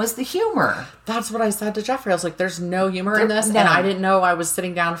one was the humor. That's what I said to Jeffrey. I was like, there's no humor in this. No. And I didn't know I was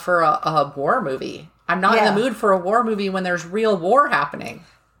sitting down for a war movie. I'm not in the mood for a war movie when there's real war happening.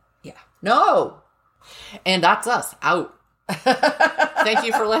 Yeah. No. And that's us. Out. Thank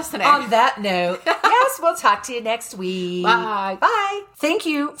you for listening. On that note, yes, we'll talk to you next week. Bye. Bye. Thank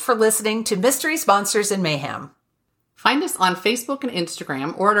you for listening to Mysteries, Monsters, and Mayhem. Find us on Facebook and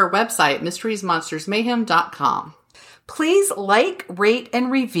Instagram or at our website, mysteriesmonstersmayhem.com. Please like, rate,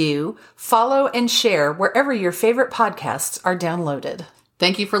 and review, follow, and share wherever your favorite podcasts are downloaded.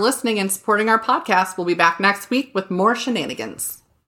 Thank you for listening and supporting our podcast. We'll be back next week with more shenanigans.